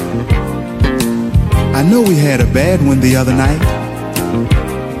 girl. I know we had a bad one the other night,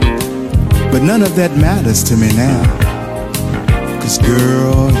 but none of that matters to me now. 'Cause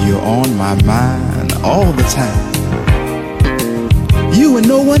girl, you're on my mind all the time. You and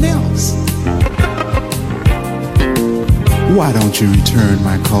no one else. Why don't you return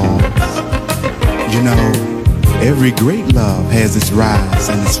my calls? You know, every great love has its rise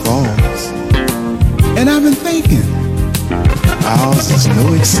and its falls. And I've been thinking, ours is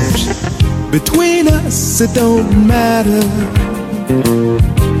no exception. Between us, it don't matter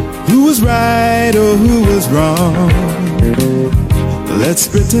who was right or who was wrong. Let's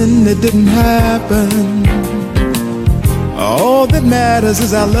pretend it didn't happen. All that matters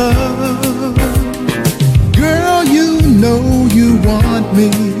is our love. Girl, you know you want me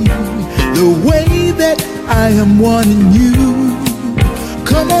the way that I am wanting you.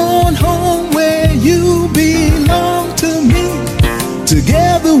 Come on home where you belong to me.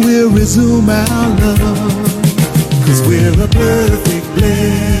 Together we'll resume our love. 'Cause we're a perfect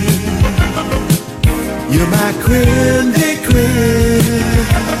blend. You're my creme de creme.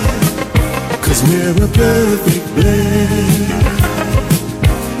 'Cause we're a perfect blend.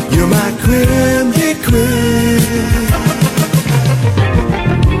 You're my creme de creme.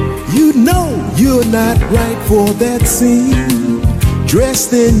 You know you're not right for that scene,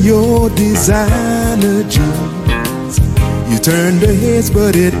 dressed in your designer jeans. You turn the heads,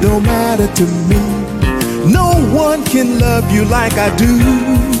 but it don't matter to me. No one can love you like I do.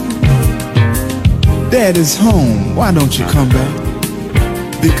 Dad is home, why don't you come back?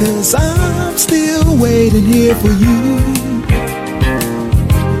 Because I'm still waiting here for you.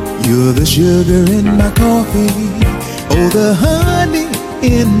 You're the sugar in my coffee. Oh, the honey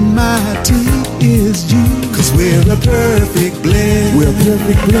in my tea is you. 'Cause we're a perfect blend. We're a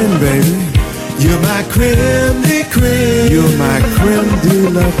perfect blend, baby. You're my creme de creme. You're my creme de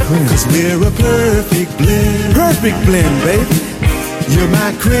la creme. 'Cause we're a perfect blend. Perfect blend, baby. You're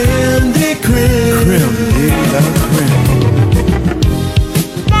my creme de creme. Creme de la creme.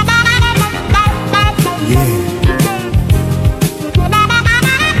 Yeah.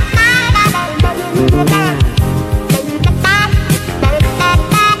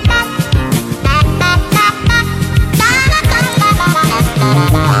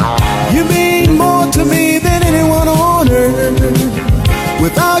 You mean more to me than anyone on earth.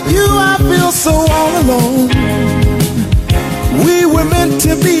 Without you I feel so all alone. We were meant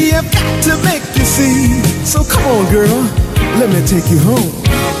to be, I've got to make you see. So come on girl, let me take you home.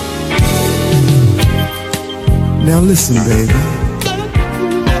 Now listen baby,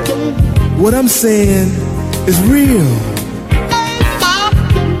 what I'm saying is real.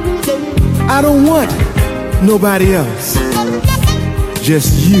 I don't want nobody else,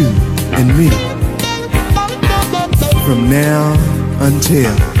 just you and me. From now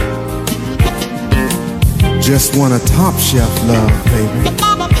until, just want a top shelf love, baby.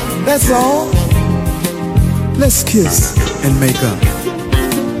 That's all. Let's kiss and make up.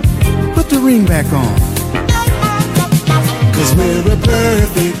 Put the ring back on. 'Cause we're a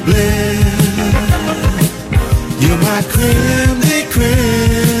perfect blend. You're my creme de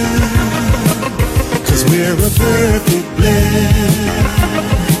creme. 'Cause we're a perfect blend.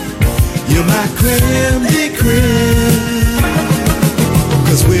 You're my creme de creme.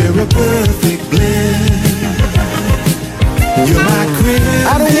 'Cause we're a perfect blend. You're my creme.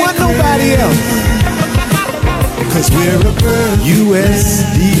 I don't want nobody else. 'Cause we're a perfect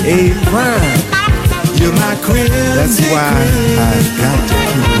USDA prime. You're my creme. That's why I got to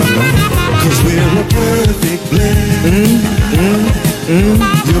keep my love. 'Cause we're a perfect blend.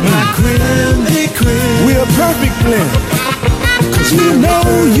 You're my creme de creme. We're a perfect blend. 'Cause we know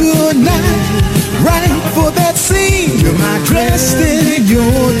you're not right for that scene. You're my dressed in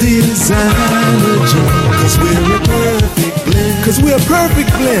your designer jeans. 'Cause we're a perfect blend. 'Cause we're a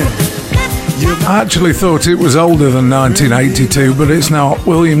perfect blend. I actually thought it was older than 1982, but it's not.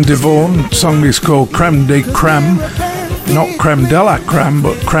 William DeVaughn, song is called Creme de Creme, not Creme de la Creme,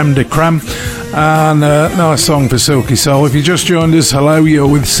 but Creme de Creme. And nice song for Silky Soul. If you just joined us, hello, you're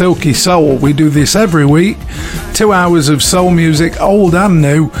with Silky Soul. We do this every week, 2 hours of soul music, old and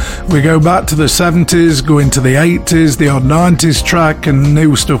new. We go back to the 70s, go into the 80s, the odd 90s track, and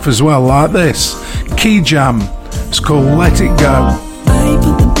new stuff as well, like this. Key Jam, it's called Let It Go. I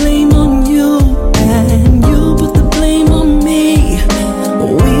put the blame on you, and you put the blame on me.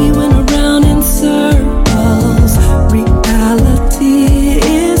 We went around in circles. Reality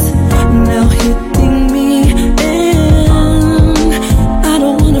is now hitting me, and I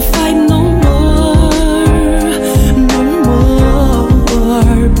don't wanna fight no more,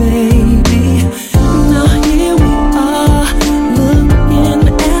 baby. Now here we are.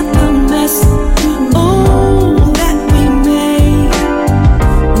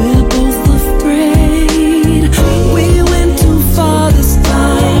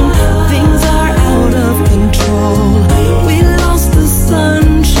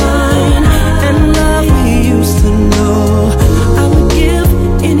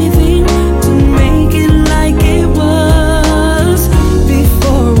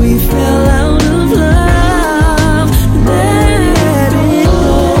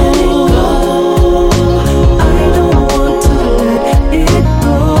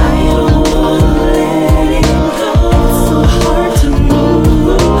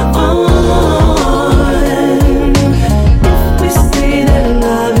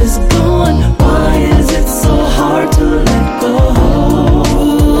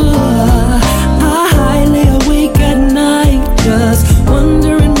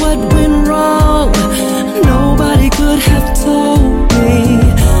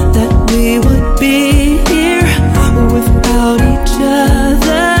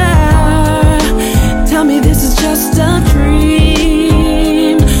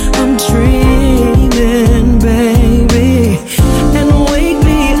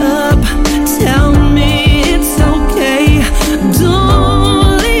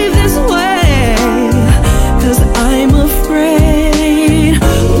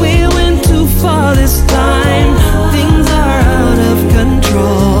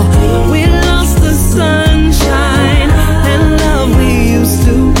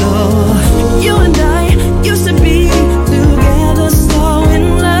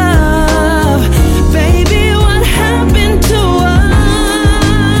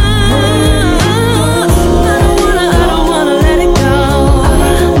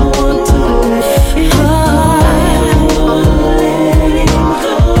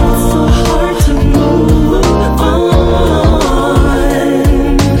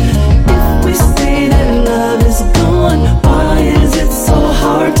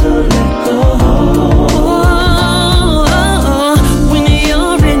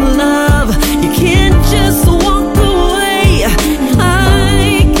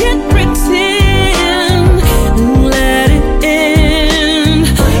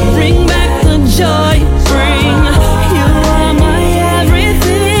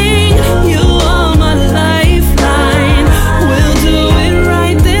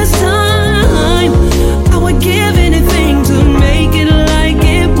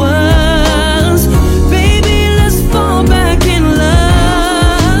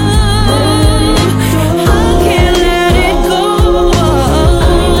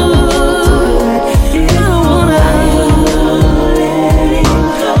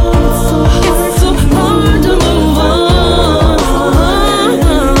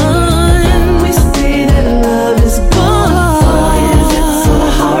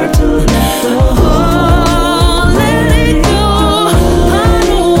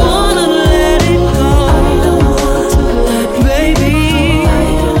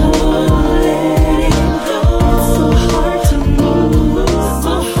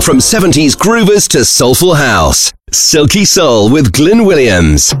 From 70s groovers to soulful house. Silky Soul with Glyn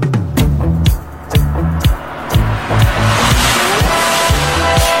Williams.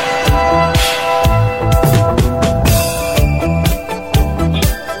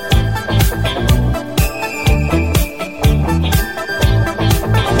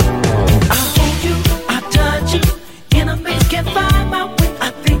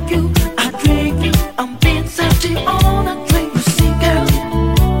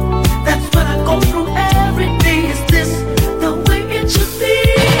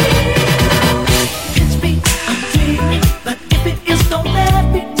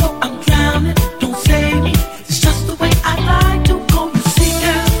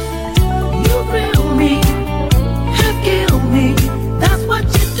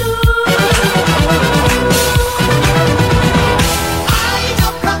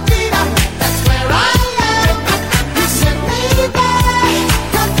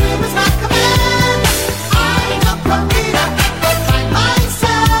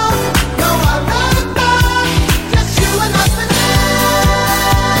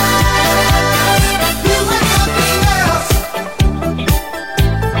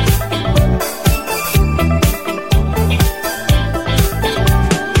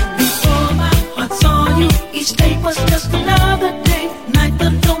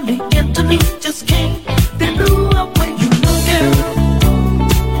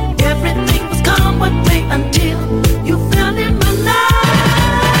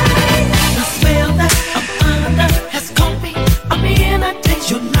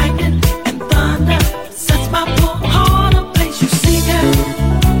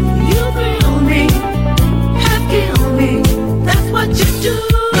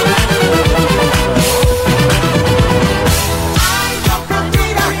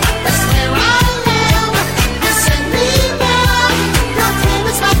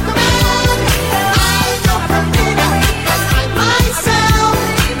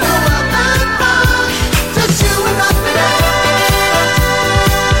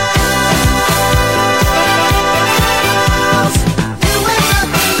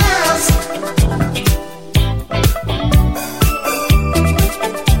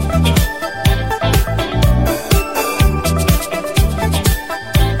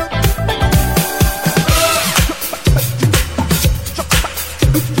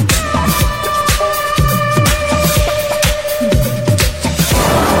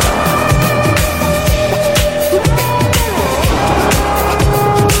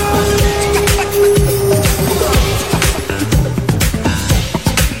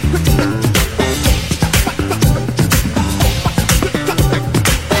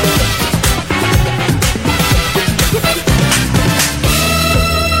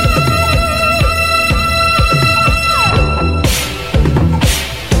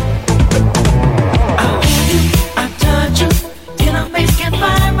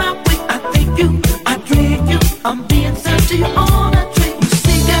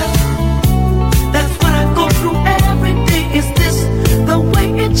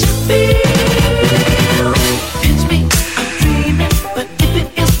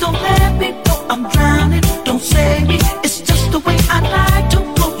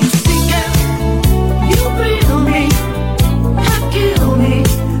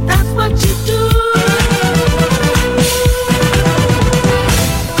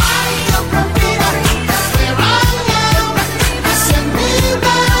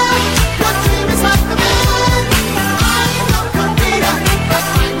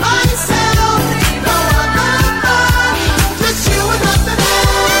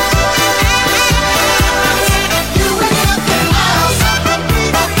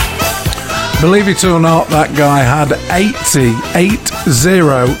 Believe it or not, that guy had 80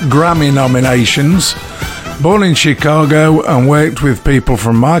 Grammy nominations. Born in Chicago and worked with people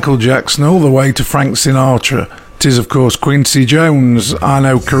from Michael Jackson all the way to Frank Sinatra. It is, of course, Quincy Jones, I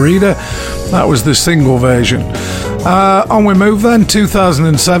Know Corrida. That was the single version. On we move then,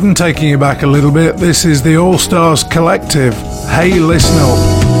 2007, taking you back a little bit. This is the All Stars Collective. Hey, listen up.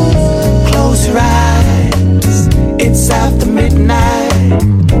 Close your eyes, it's after midnight.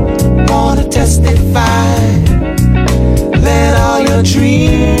 Wanna testify, let all your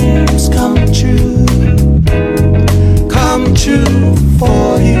dreams come true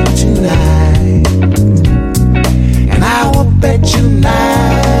for you tonight. And I will bet you 9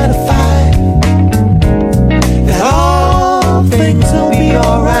 to 5 that all things will be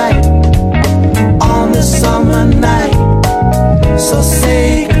alright on this summer night. So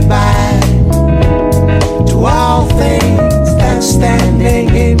say goodbye to all things that's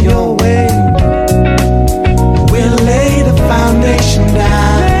standing in your way. We'll lay the foundation down.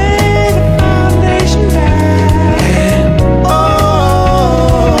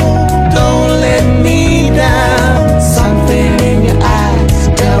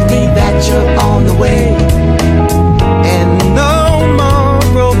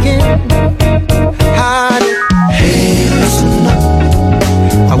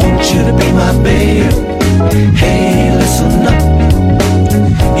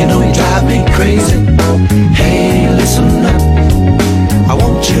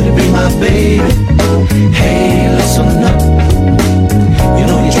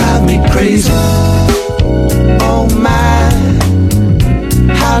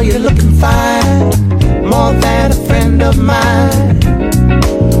 find more than a friend of mine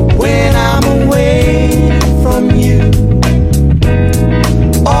when I'm away from you.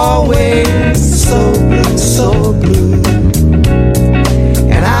 Always so blue, so blue.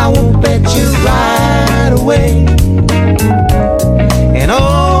 And I won't bet you right away. And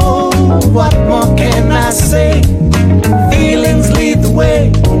oh, what more can I say? Feelings lead the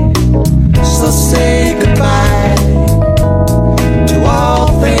way. So say goodbye to all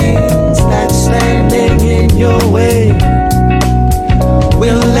things that's standing in your way.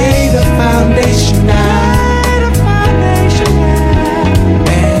 We'll lay the foundation now.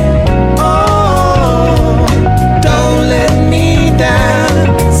 And oh, don't let me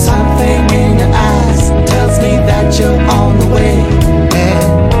down. Something in your eyes tells me that you're on the way. And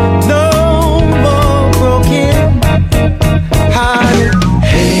no more broken hearted.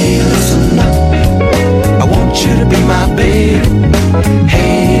 Hey, listen up, I want you to be my babe.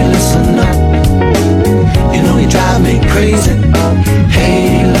 Hey, listen up, you know you drive me crazy.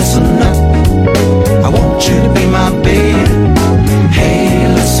 Hey, listen up, I want you to be my babe. Hey,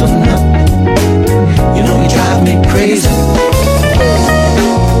 listen up, you know you drive me crazy.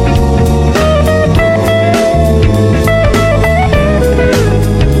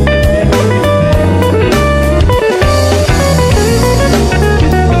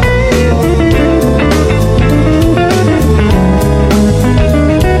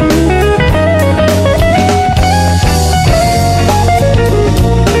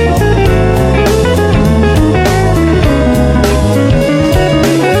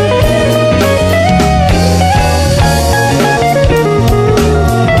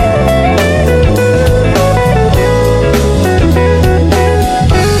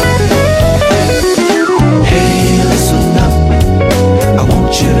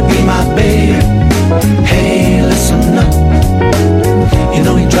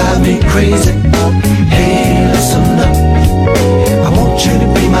 Crazy. Hey, listen up, I want you to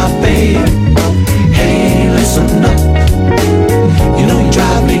be my babe. Hey, listen up, you know you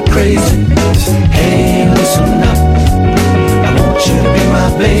drive me crazy. Hey, listen up, I want you to be my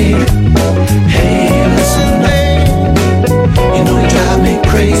babe. Hey, listen up, you know you drive me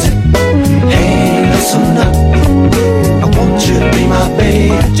crazy. Hey, listen up, I want you to be my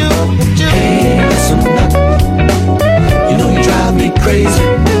babe. Hey, listen up, you know you drive me crazy.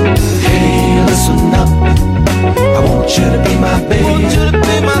 Listen up, I want you to be my baby.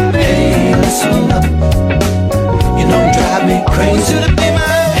 Hey, listen up, you know you drive me crazy.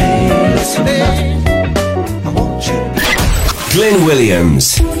 Hey, listen up, I want you to be. Glenn Williams.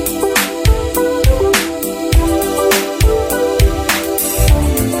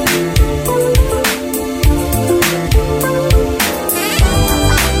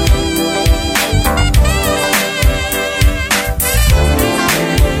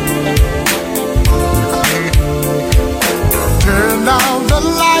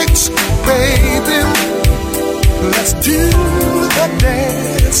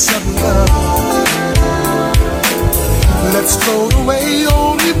 Let's throw away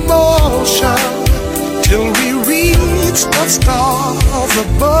all emotion till we reach the stars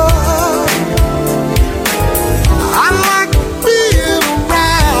above. I like being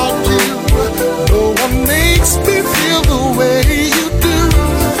around you. No one makes me feel the way you do.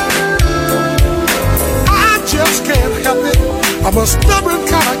 I just can't help it. I'm a stubborn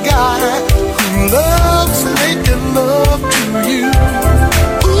kind of guy who loves making love to you.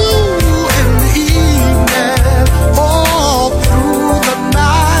 Ooh, in the evening, all through the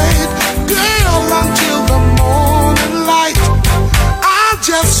night, girl, until the morning light. I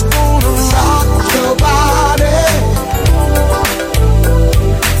just wanna rock your body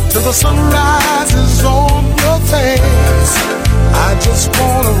till the sun rises on your face. I just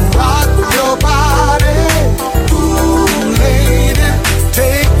wanna rock your body. Ooh, lady,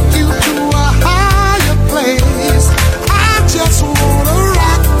 take you to a higher place. I just wanna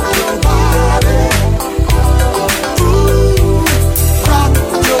rock your body. Ooh, rock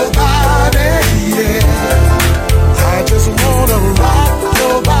your body, yeah. I just wanna rock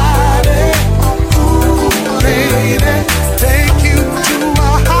your body. Ooh, lady, take you to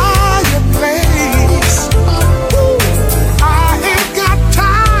a higher place.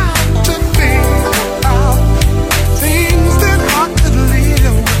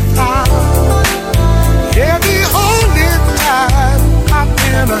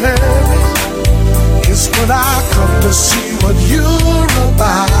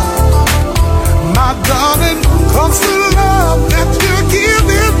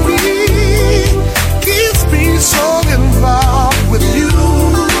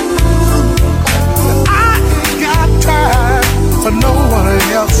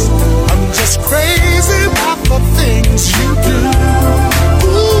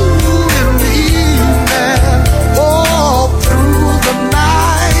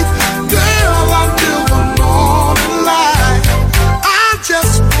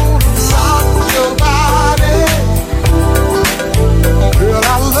 just wanna rock your body. Girl,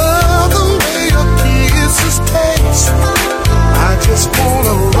 I love the way your kisses taste. I just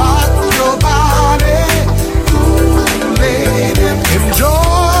wanna rock your body. Ooh, lady,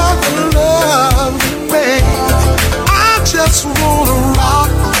 enjoy the love you made. I just wanna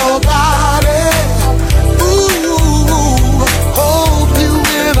rock your body. Ooh, hold you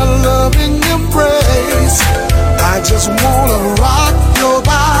in a loving embrace. I just wanna rock your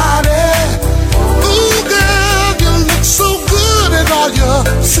body. Ooh, girl, you look so good in all your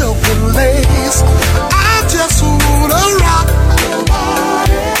silk and lace. I just wanna rock your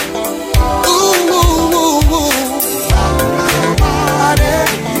body. Ooh, ooh, ooh, ooh. Rock your body.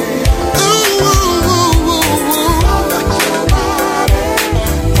 Ooh, ooh, ooh, ooh, ooh. Rock your body.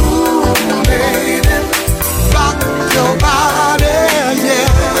 Ooh, lady, rock your body, yeah.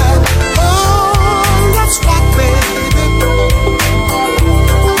 Oh, let's rock, baby.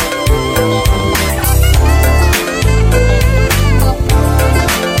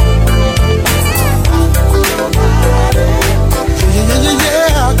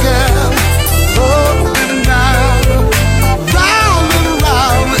 Yeah, girl. Up and down, round and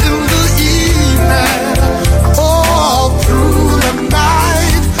round in the evening, all through the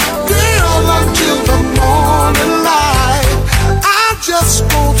night, girl, until the morning light. I just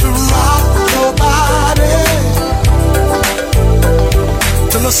want to rock your body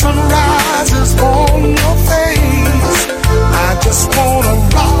till the sun rises on your face. I just wanna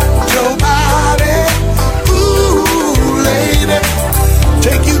rock your body. Ooh, lady,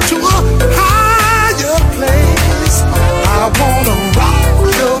 take you to a higher place. I wanna rock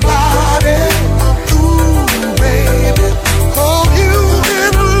your body. Ooh, baby, hold you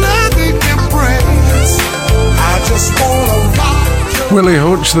in a loving embrace. I just wanna rock your Willie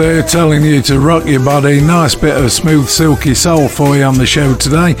Hutch there telling you to rock your body. Nice bit of smooth, silky soul for you on the show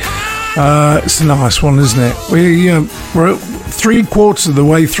today. It's a nice one, isn't it? We're 3/4 of the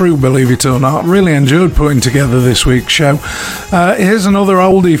way through, believe it or not. Really enjoyed putting together this week's show. Here's another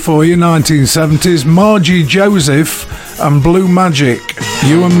oldie for you, 1970s. Margie Joseph and Blue Magic,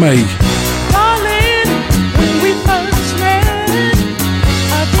 You and Me. Darling, when we first met,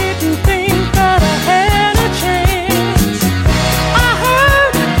 I didn't think that I had a chance. I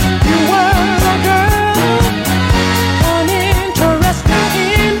heard you were a girl uninterested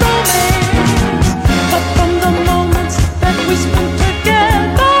in romance, but from the moments that we spent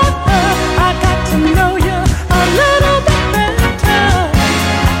together, I got to know you a little bit better.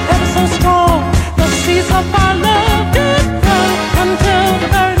 Ever so strong, the seas of our love did grow until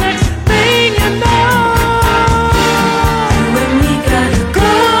the next thing you know, you and me got a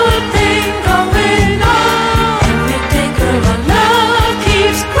good thing going on. Every day, girl, our love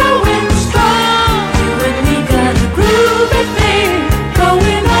keeps growing strong. You and me got a groovy thing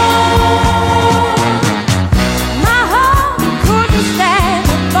going on. My heart couldn't stand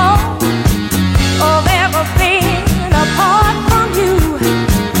the thought of ever being apart from you.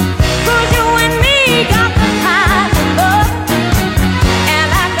 'Cause you and me got the kind of love, and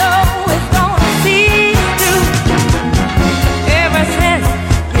I know it's gonna see you through. Ever since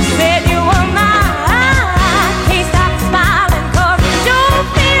you said you were mine, can't stop smiling 'cause you sure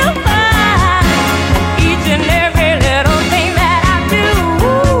feel fine. Each and every little thing that I do,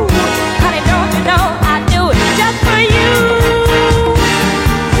 honey, don't you know I do it just for you.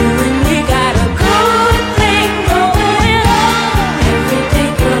 You and me got a good thing going on. Every day,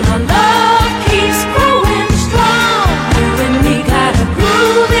 girl, our love keeps growing strong. You and me got a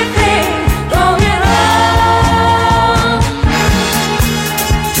groovy thing going on.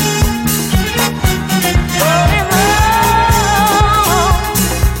 Going on.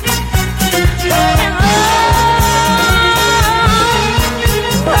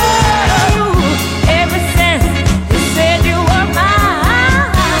 Ever since you said you were mine,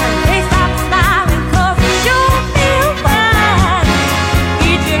 can't stop smiling 'cause you sure feel fine.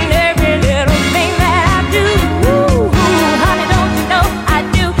 Each and every little thing that I do, honey, don't you know I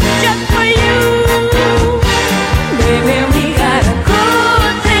do just for you. Baby, we got a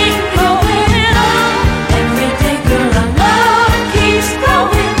good thing going on. Every day, girl, our love keeps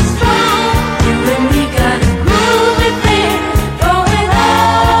growing strong. You and me got a groovy thing going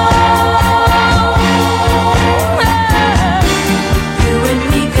on. You and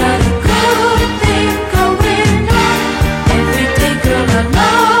me got a good thing going on. Every day, girl, our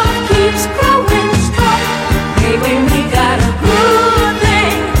love keeps growing strong. Baby, we got a good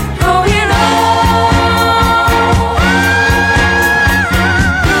thing going on.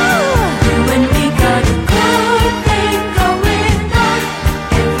 You and me got a good thing going on.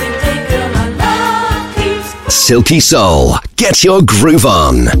 Every day, girl, our love keeps Silky Soul. Get your groove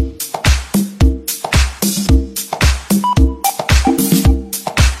on.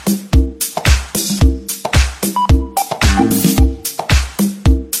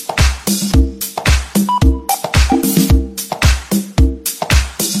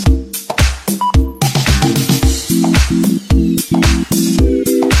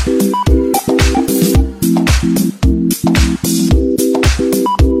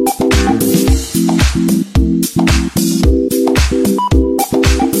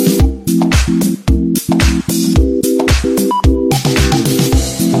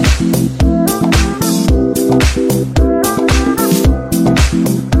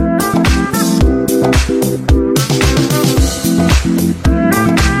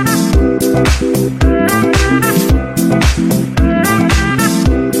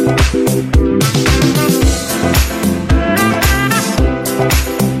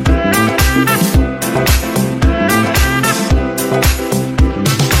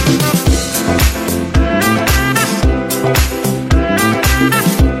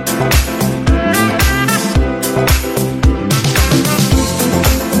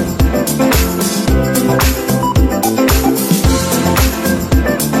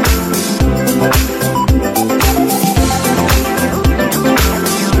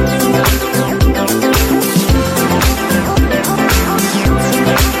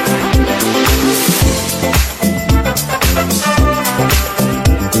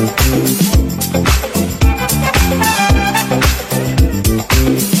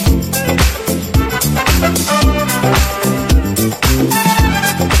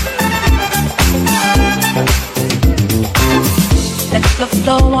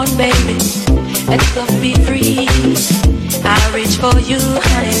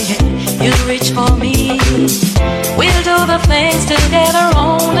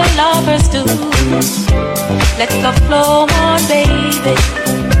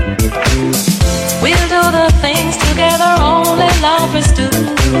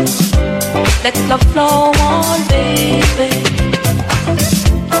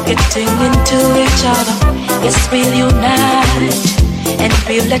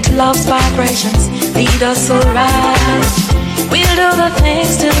 Love's vibrations lead us alright. We'll do the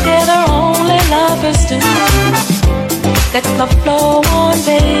things together only lovers do. Let love flow on,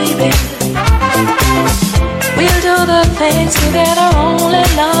 baby. We'll do the things together only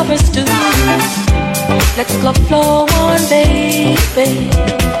lovers do. Let love flow on, baby.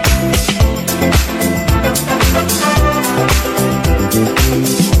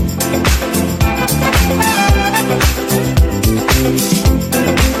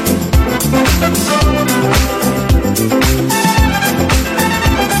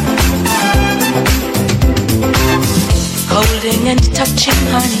 Holding and touching,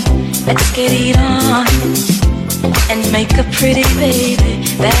 honey, let's get it on and make a pretty baby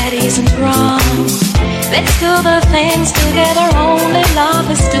that isn't wrong. Let's do the things together only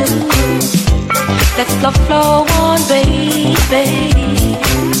lovers do. Let love flow on, baby.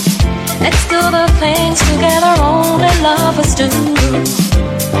 Let's do the things together only lovers do.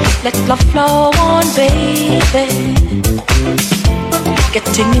 Let love flow on, baby.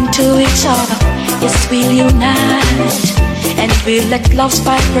 Getting into each other, yes, we'll unite. And we'll let love's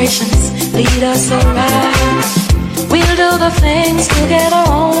vibrations lead us around. We'll do the things together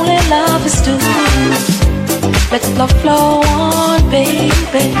only lovers do. Let love flow on,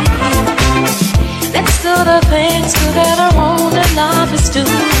 baby. Let's do the things together only lovers do.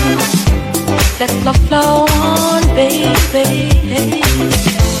 Let love flow on, baby.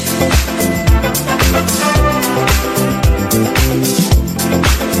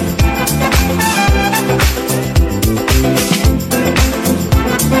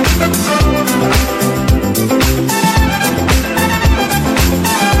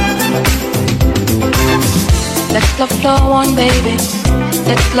 Let love flow on, baby.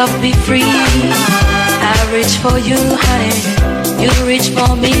 Let love be free. I reach for you, honey. You reach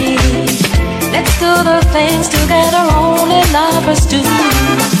for me. Let's do the things together only lovers do.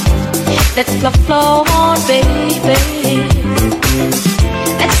 Let love flow on, baby.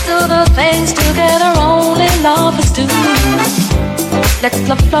 Let's do the things together only lovers do. Let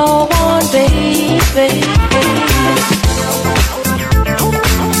love flow on, baby.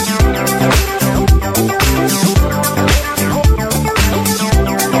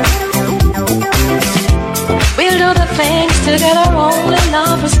 We'll do the things together only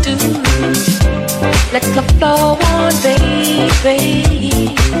lovers do. Let love flow on, baby.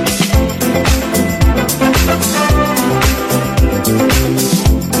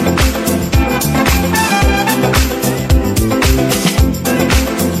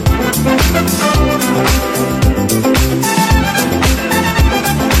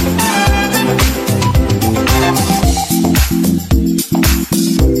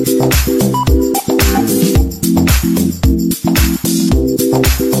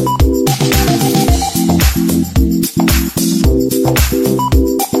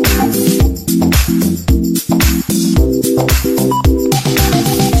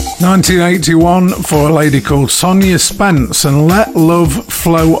 1981 for a lady called Sonia Spence and Let Love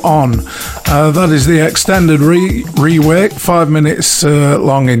Flow On. That is the extended rework, 5 minutes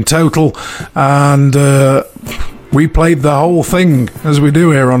long in total, and we played the whole thing, as we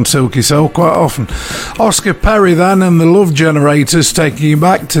do here on Silky Soul quite often. Oscar Perry then and the Love Generators taking you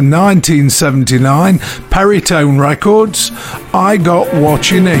back to 1979, Perrytone Records, I Got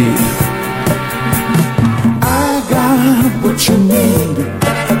What You Need. I got what you need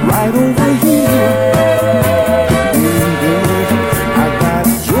right over here. I got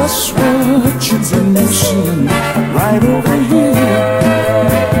just what you've been missing right over here.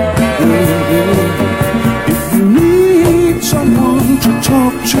 If you need someone to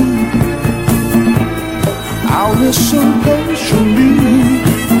talk to, I'll listen patiently.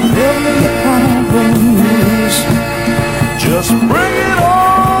 Whatever the problem is, just bring it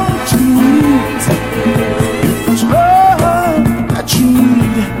on to me. If it's love that you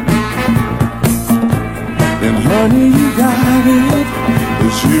need, then honey, you got it.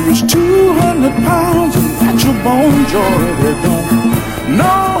 This here is 200 pounds of natural bone joy that don't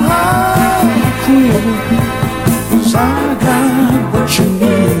know how to quit. 'Cause I got what you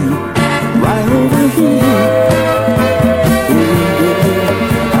need right over here.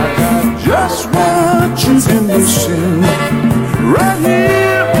 I got just what you've been missing right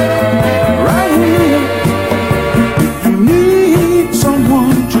here, right here. If you need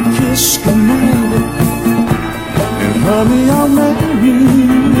someone to kiss goodnight, and honey, I'll marry you.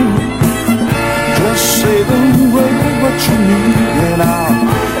 Just say the word what you need, and I'll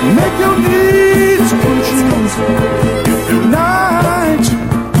make your needs come true. If your night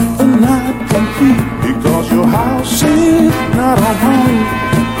a night complete, because your house is not a home,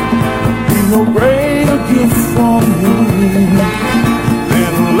 be no greater gift for me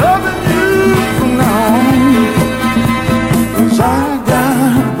than loving you from now on. 'Cause I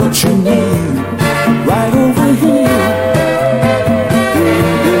got what you need right over here.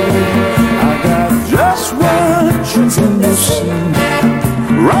 I got just what you've been missing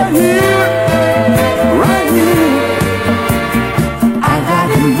right here, right here. I got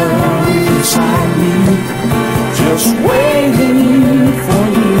love inside me, just waiting for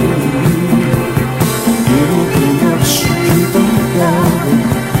you. It'll be yours, you don't got it.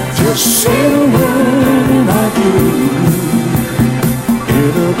 Just say the word and I do.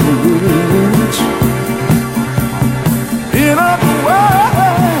 It'll be yours. In other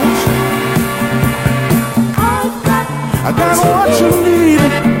words, I got what you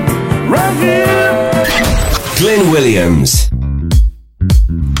need right here. Glenn Williams.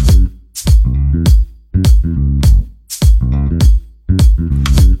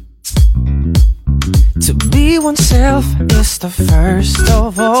 To be oneself is the first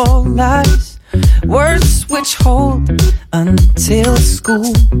of all lies, words which hold until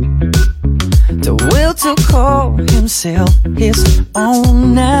school. The will to call himself his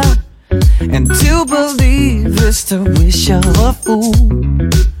own now, and to believe is the wish of a fool.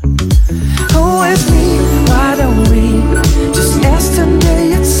 Who is me? Why don't we just ask today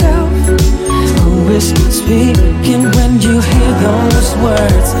itself? Who is speaking when you hear those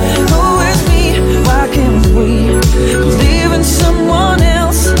words? Who is me? Why can't we believe in someone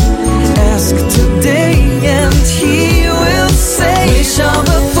else? Ask today and he will say, wish of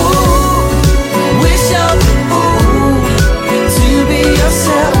a fool, wish of a fool. To be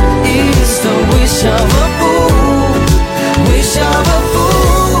yourself is the wish of a fool, wish of a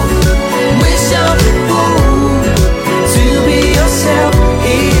fool, wish of a fool. To be yourself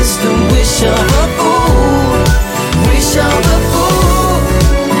is the wish of a fool, wish of a fool,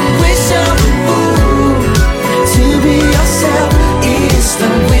 wish of a fool. To be yourself is the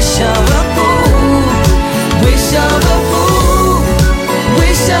wish of a fool, wish of a fool,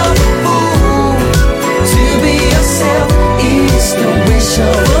 wish of a fool. To be yourself is the wish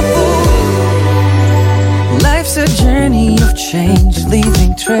of a fool. Life's a journey of change,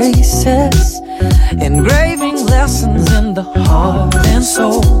 leaving traces, engraving lessons in the heart and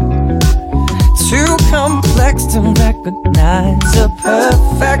soul. Too complex to recognize a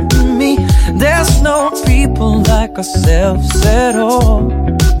perfect me. There's no people like ourselves at all.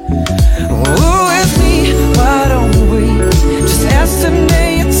 Who is me? Why don't we just ask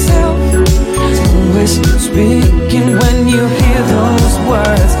today itself? Who is speaking when you hear those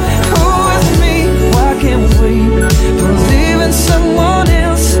words? Who is me? Why can't we believe in someone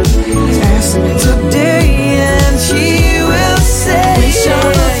else? Ask me today and he will say, wish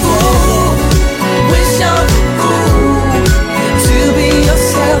of a fool, wish of a fool. To be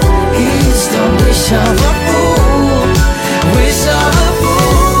yourself is the wish of a fool, wish of a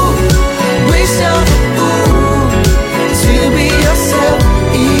fool, wish of a fool. To be yourself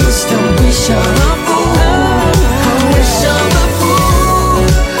is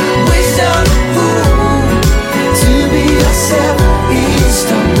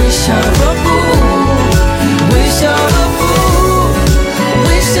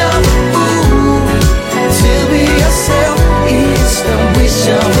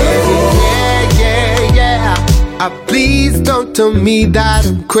don't tell me that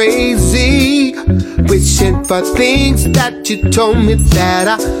I'm crazy, wishing for things that you told me that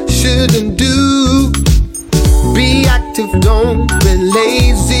I shouldn't do. Be active, don't be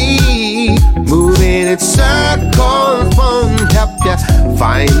lazy. Moving in circles won't help you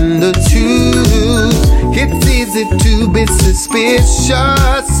find the truth. It's easy to be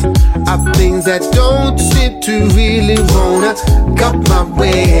suspicious of things that don't seem to really wanna come my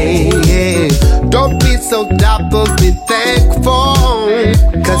way. Don't be so doubtful, be thankful,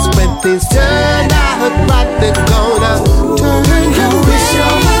 cause when things turn out right, they're gonna turn you. Wish you're a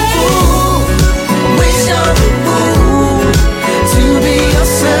fool, wish you're a fool to be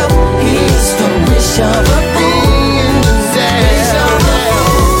yourself. Here's the wish of a fool.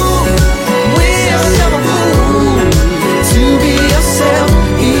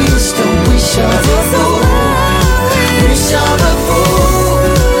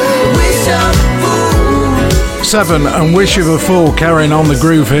 Seven and Wish of a Fool, carrying on the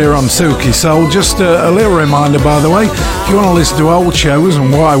groove here on Silky Soul. Just a little reminder, by the way, if you want to listen to old shows,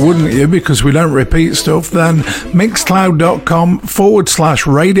 and why wouldn't you, because we don't repeat stuff, then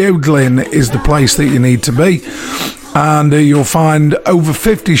mixcloud.com/Radio Glyn is the place that you need to be. And you'll find over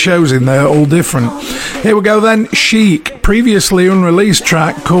 50 shows in there, all different. Here we go then, Chic, previously unreleased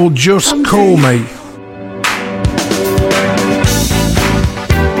track called Just Call Me.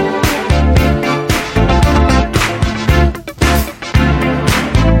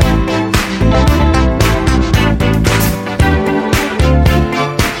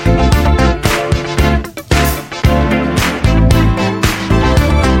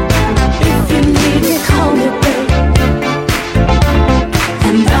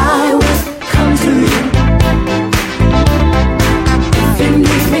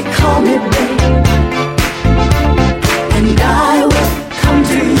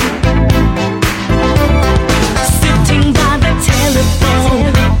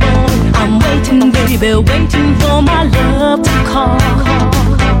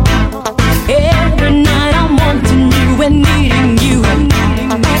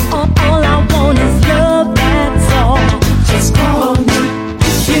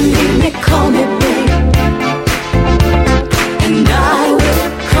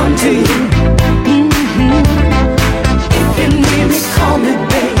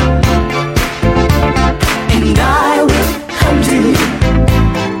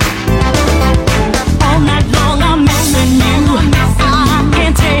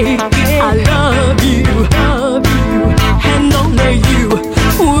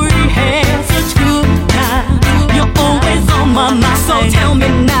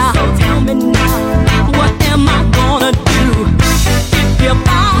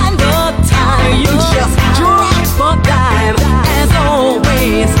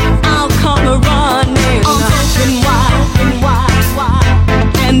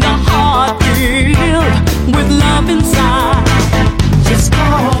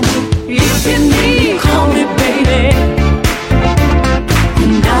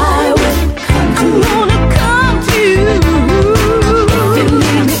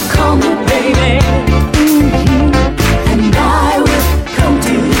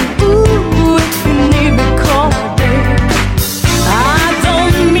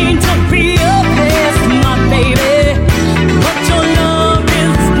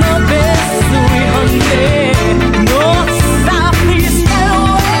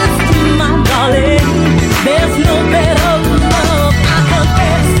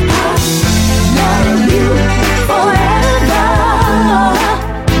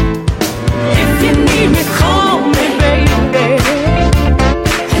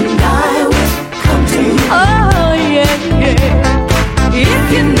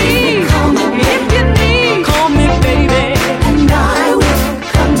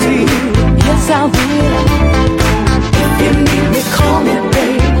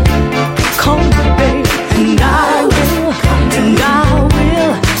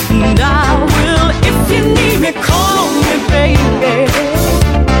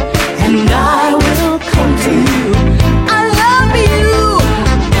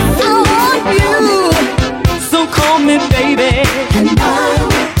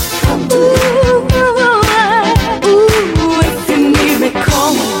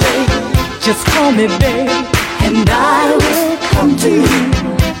 me, babe, and I will come to you.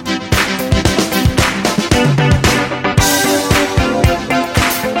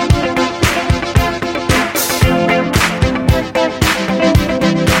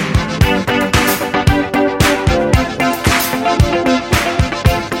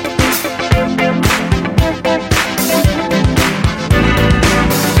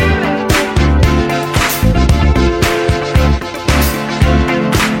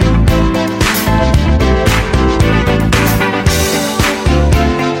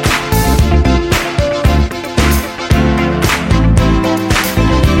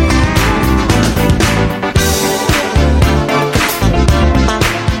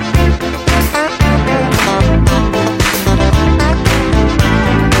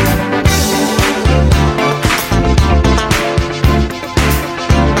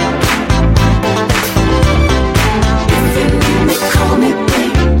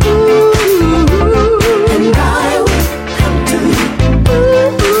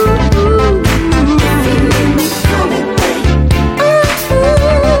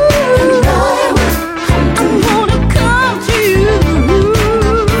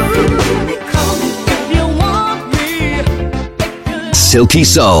 Silky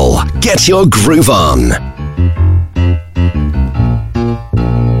Soul. Get your groove on.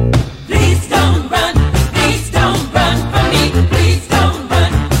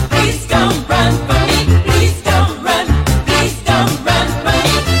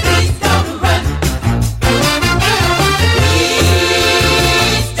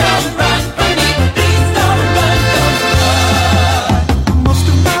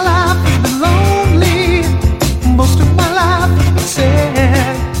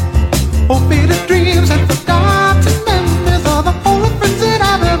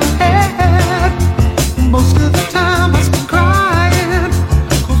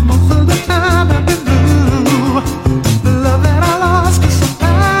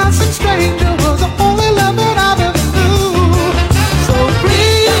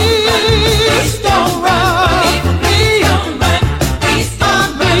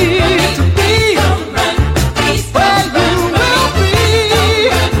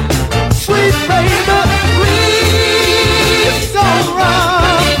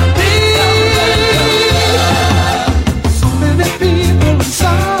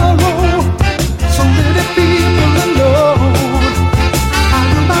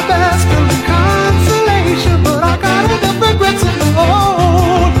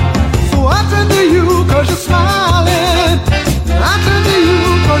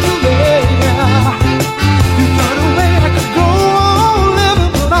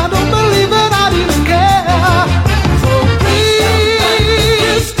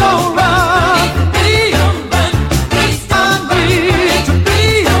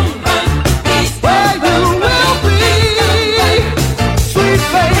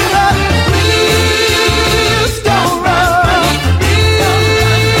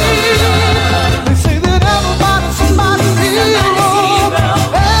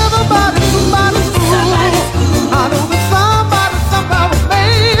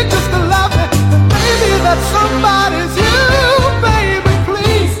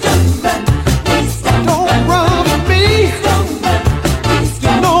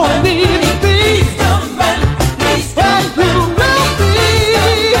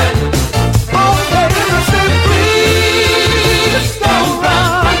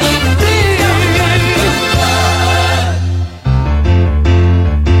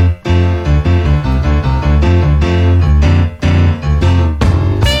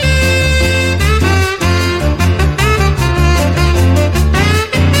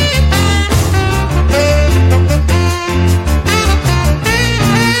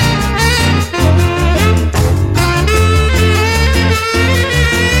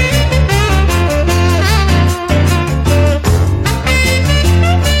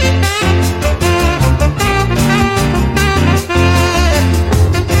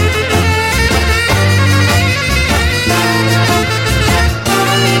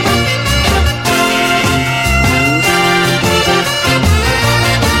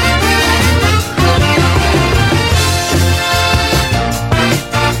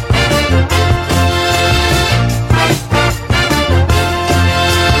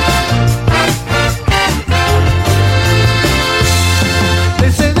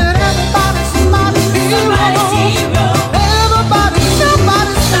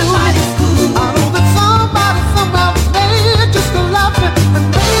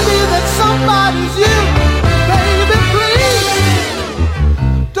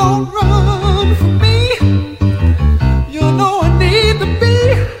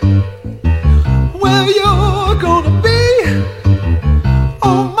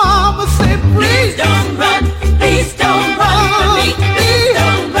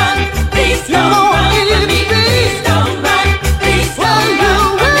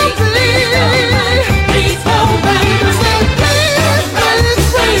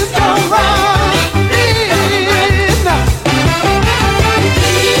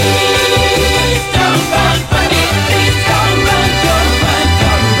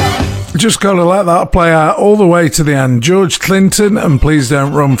 Just got to let that play out all the way to the end. George Clinton and Please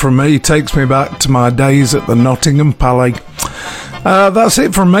Don't Run From Me takes me back to my days at the Nottingham Palais. That's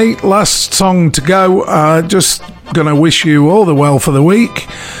it from me. Last song to go. Just going to wish you all the well for the week.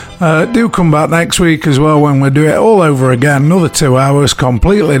 Do come back next week as well when we do it all over again. Another 2 hours,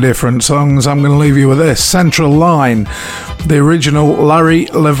 completely different songs. I'm going to leave you with this. Central Line, the original Larry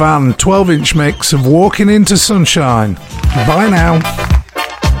Levan 12-inch mix of Walking Into Sunshine. Bye now.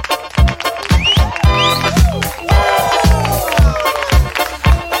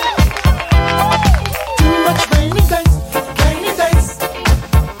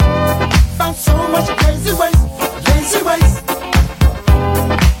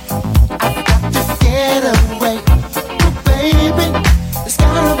 Get away, baby.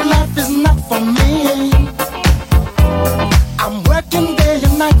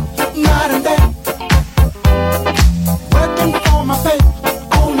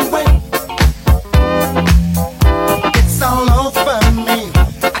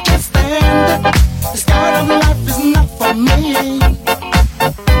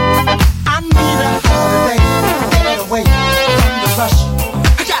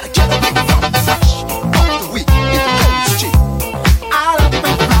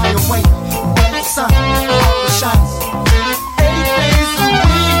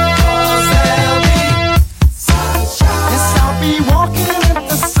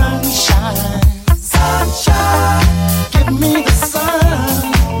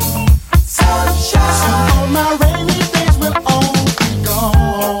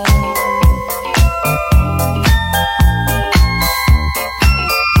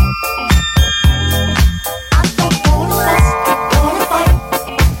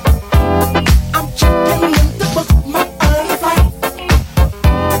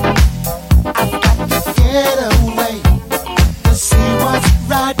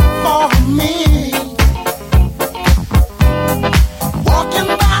 right for me. Walking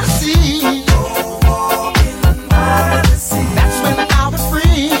by the sea. That's when I'll be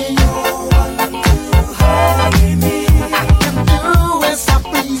free. I can do as I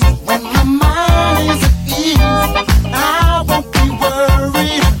please when my mind is at ease. I won't be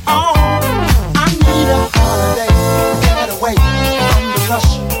worried at all. I need a holiday, get away from the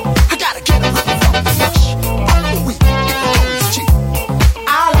rush. I gotta get away from the rush. On the week, it goes cheap.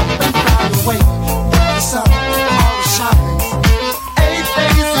 I'll up and find a way where the sun always shines 8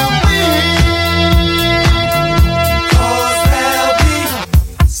 days a week. 'Cause there'll be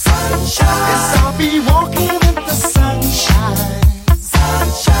sunshine. Yes, I'll be walking in the sunshine.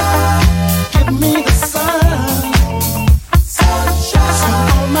 Sunshine, give me the sun. Sunshine, so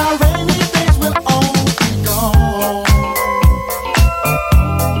all my rainy days will all be gone.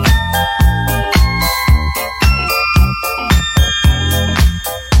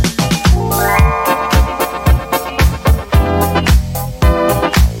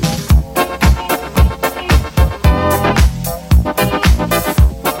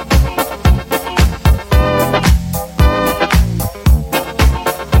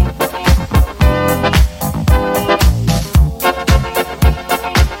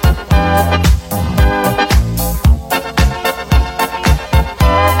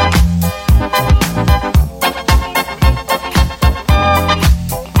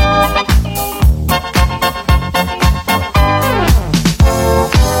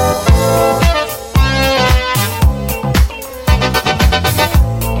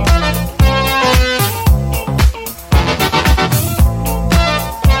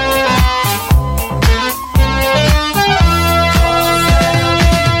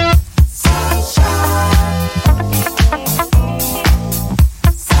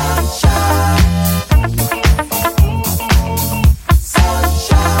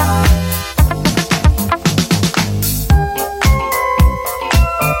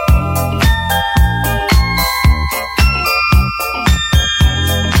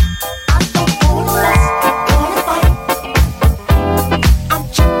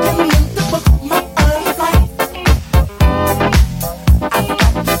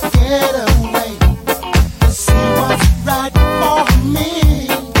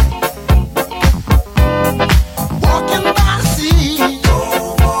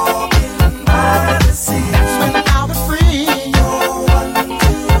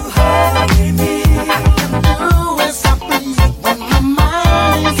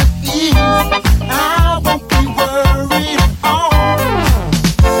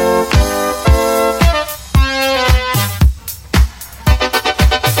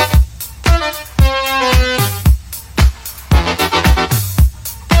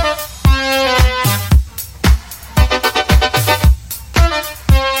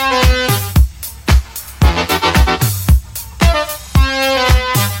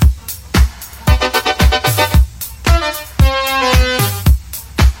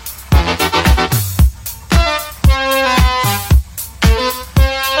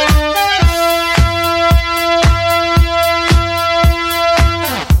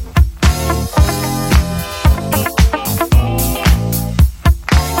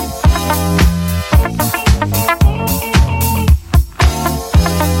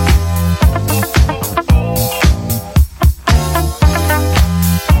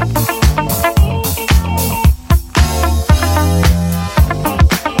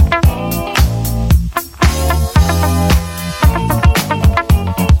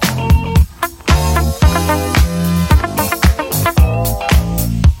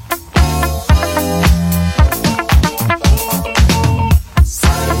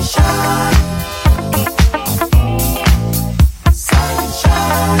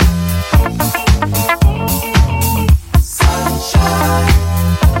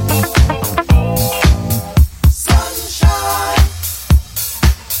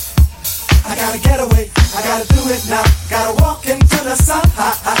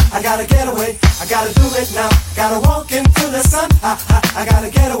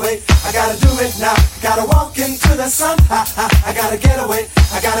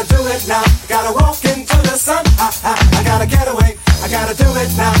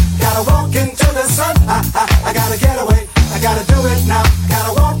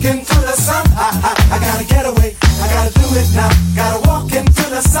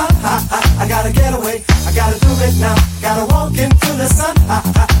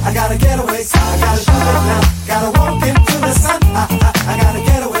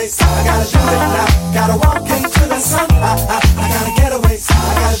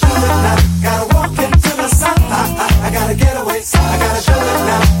 I gotta get away. I gotta do it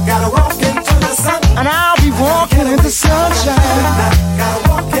now. sunshine. Gotta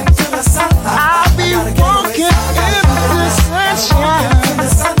walk into the sun. I'll be walking in the sunshine.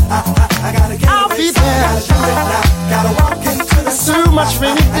 I'll be there. Gotta walk into the sun. Too much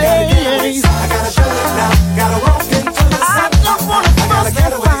rainy days. I gotta do it now. Gotta walk into the sun. I don't wanna fuss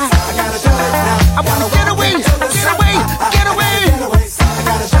and fight.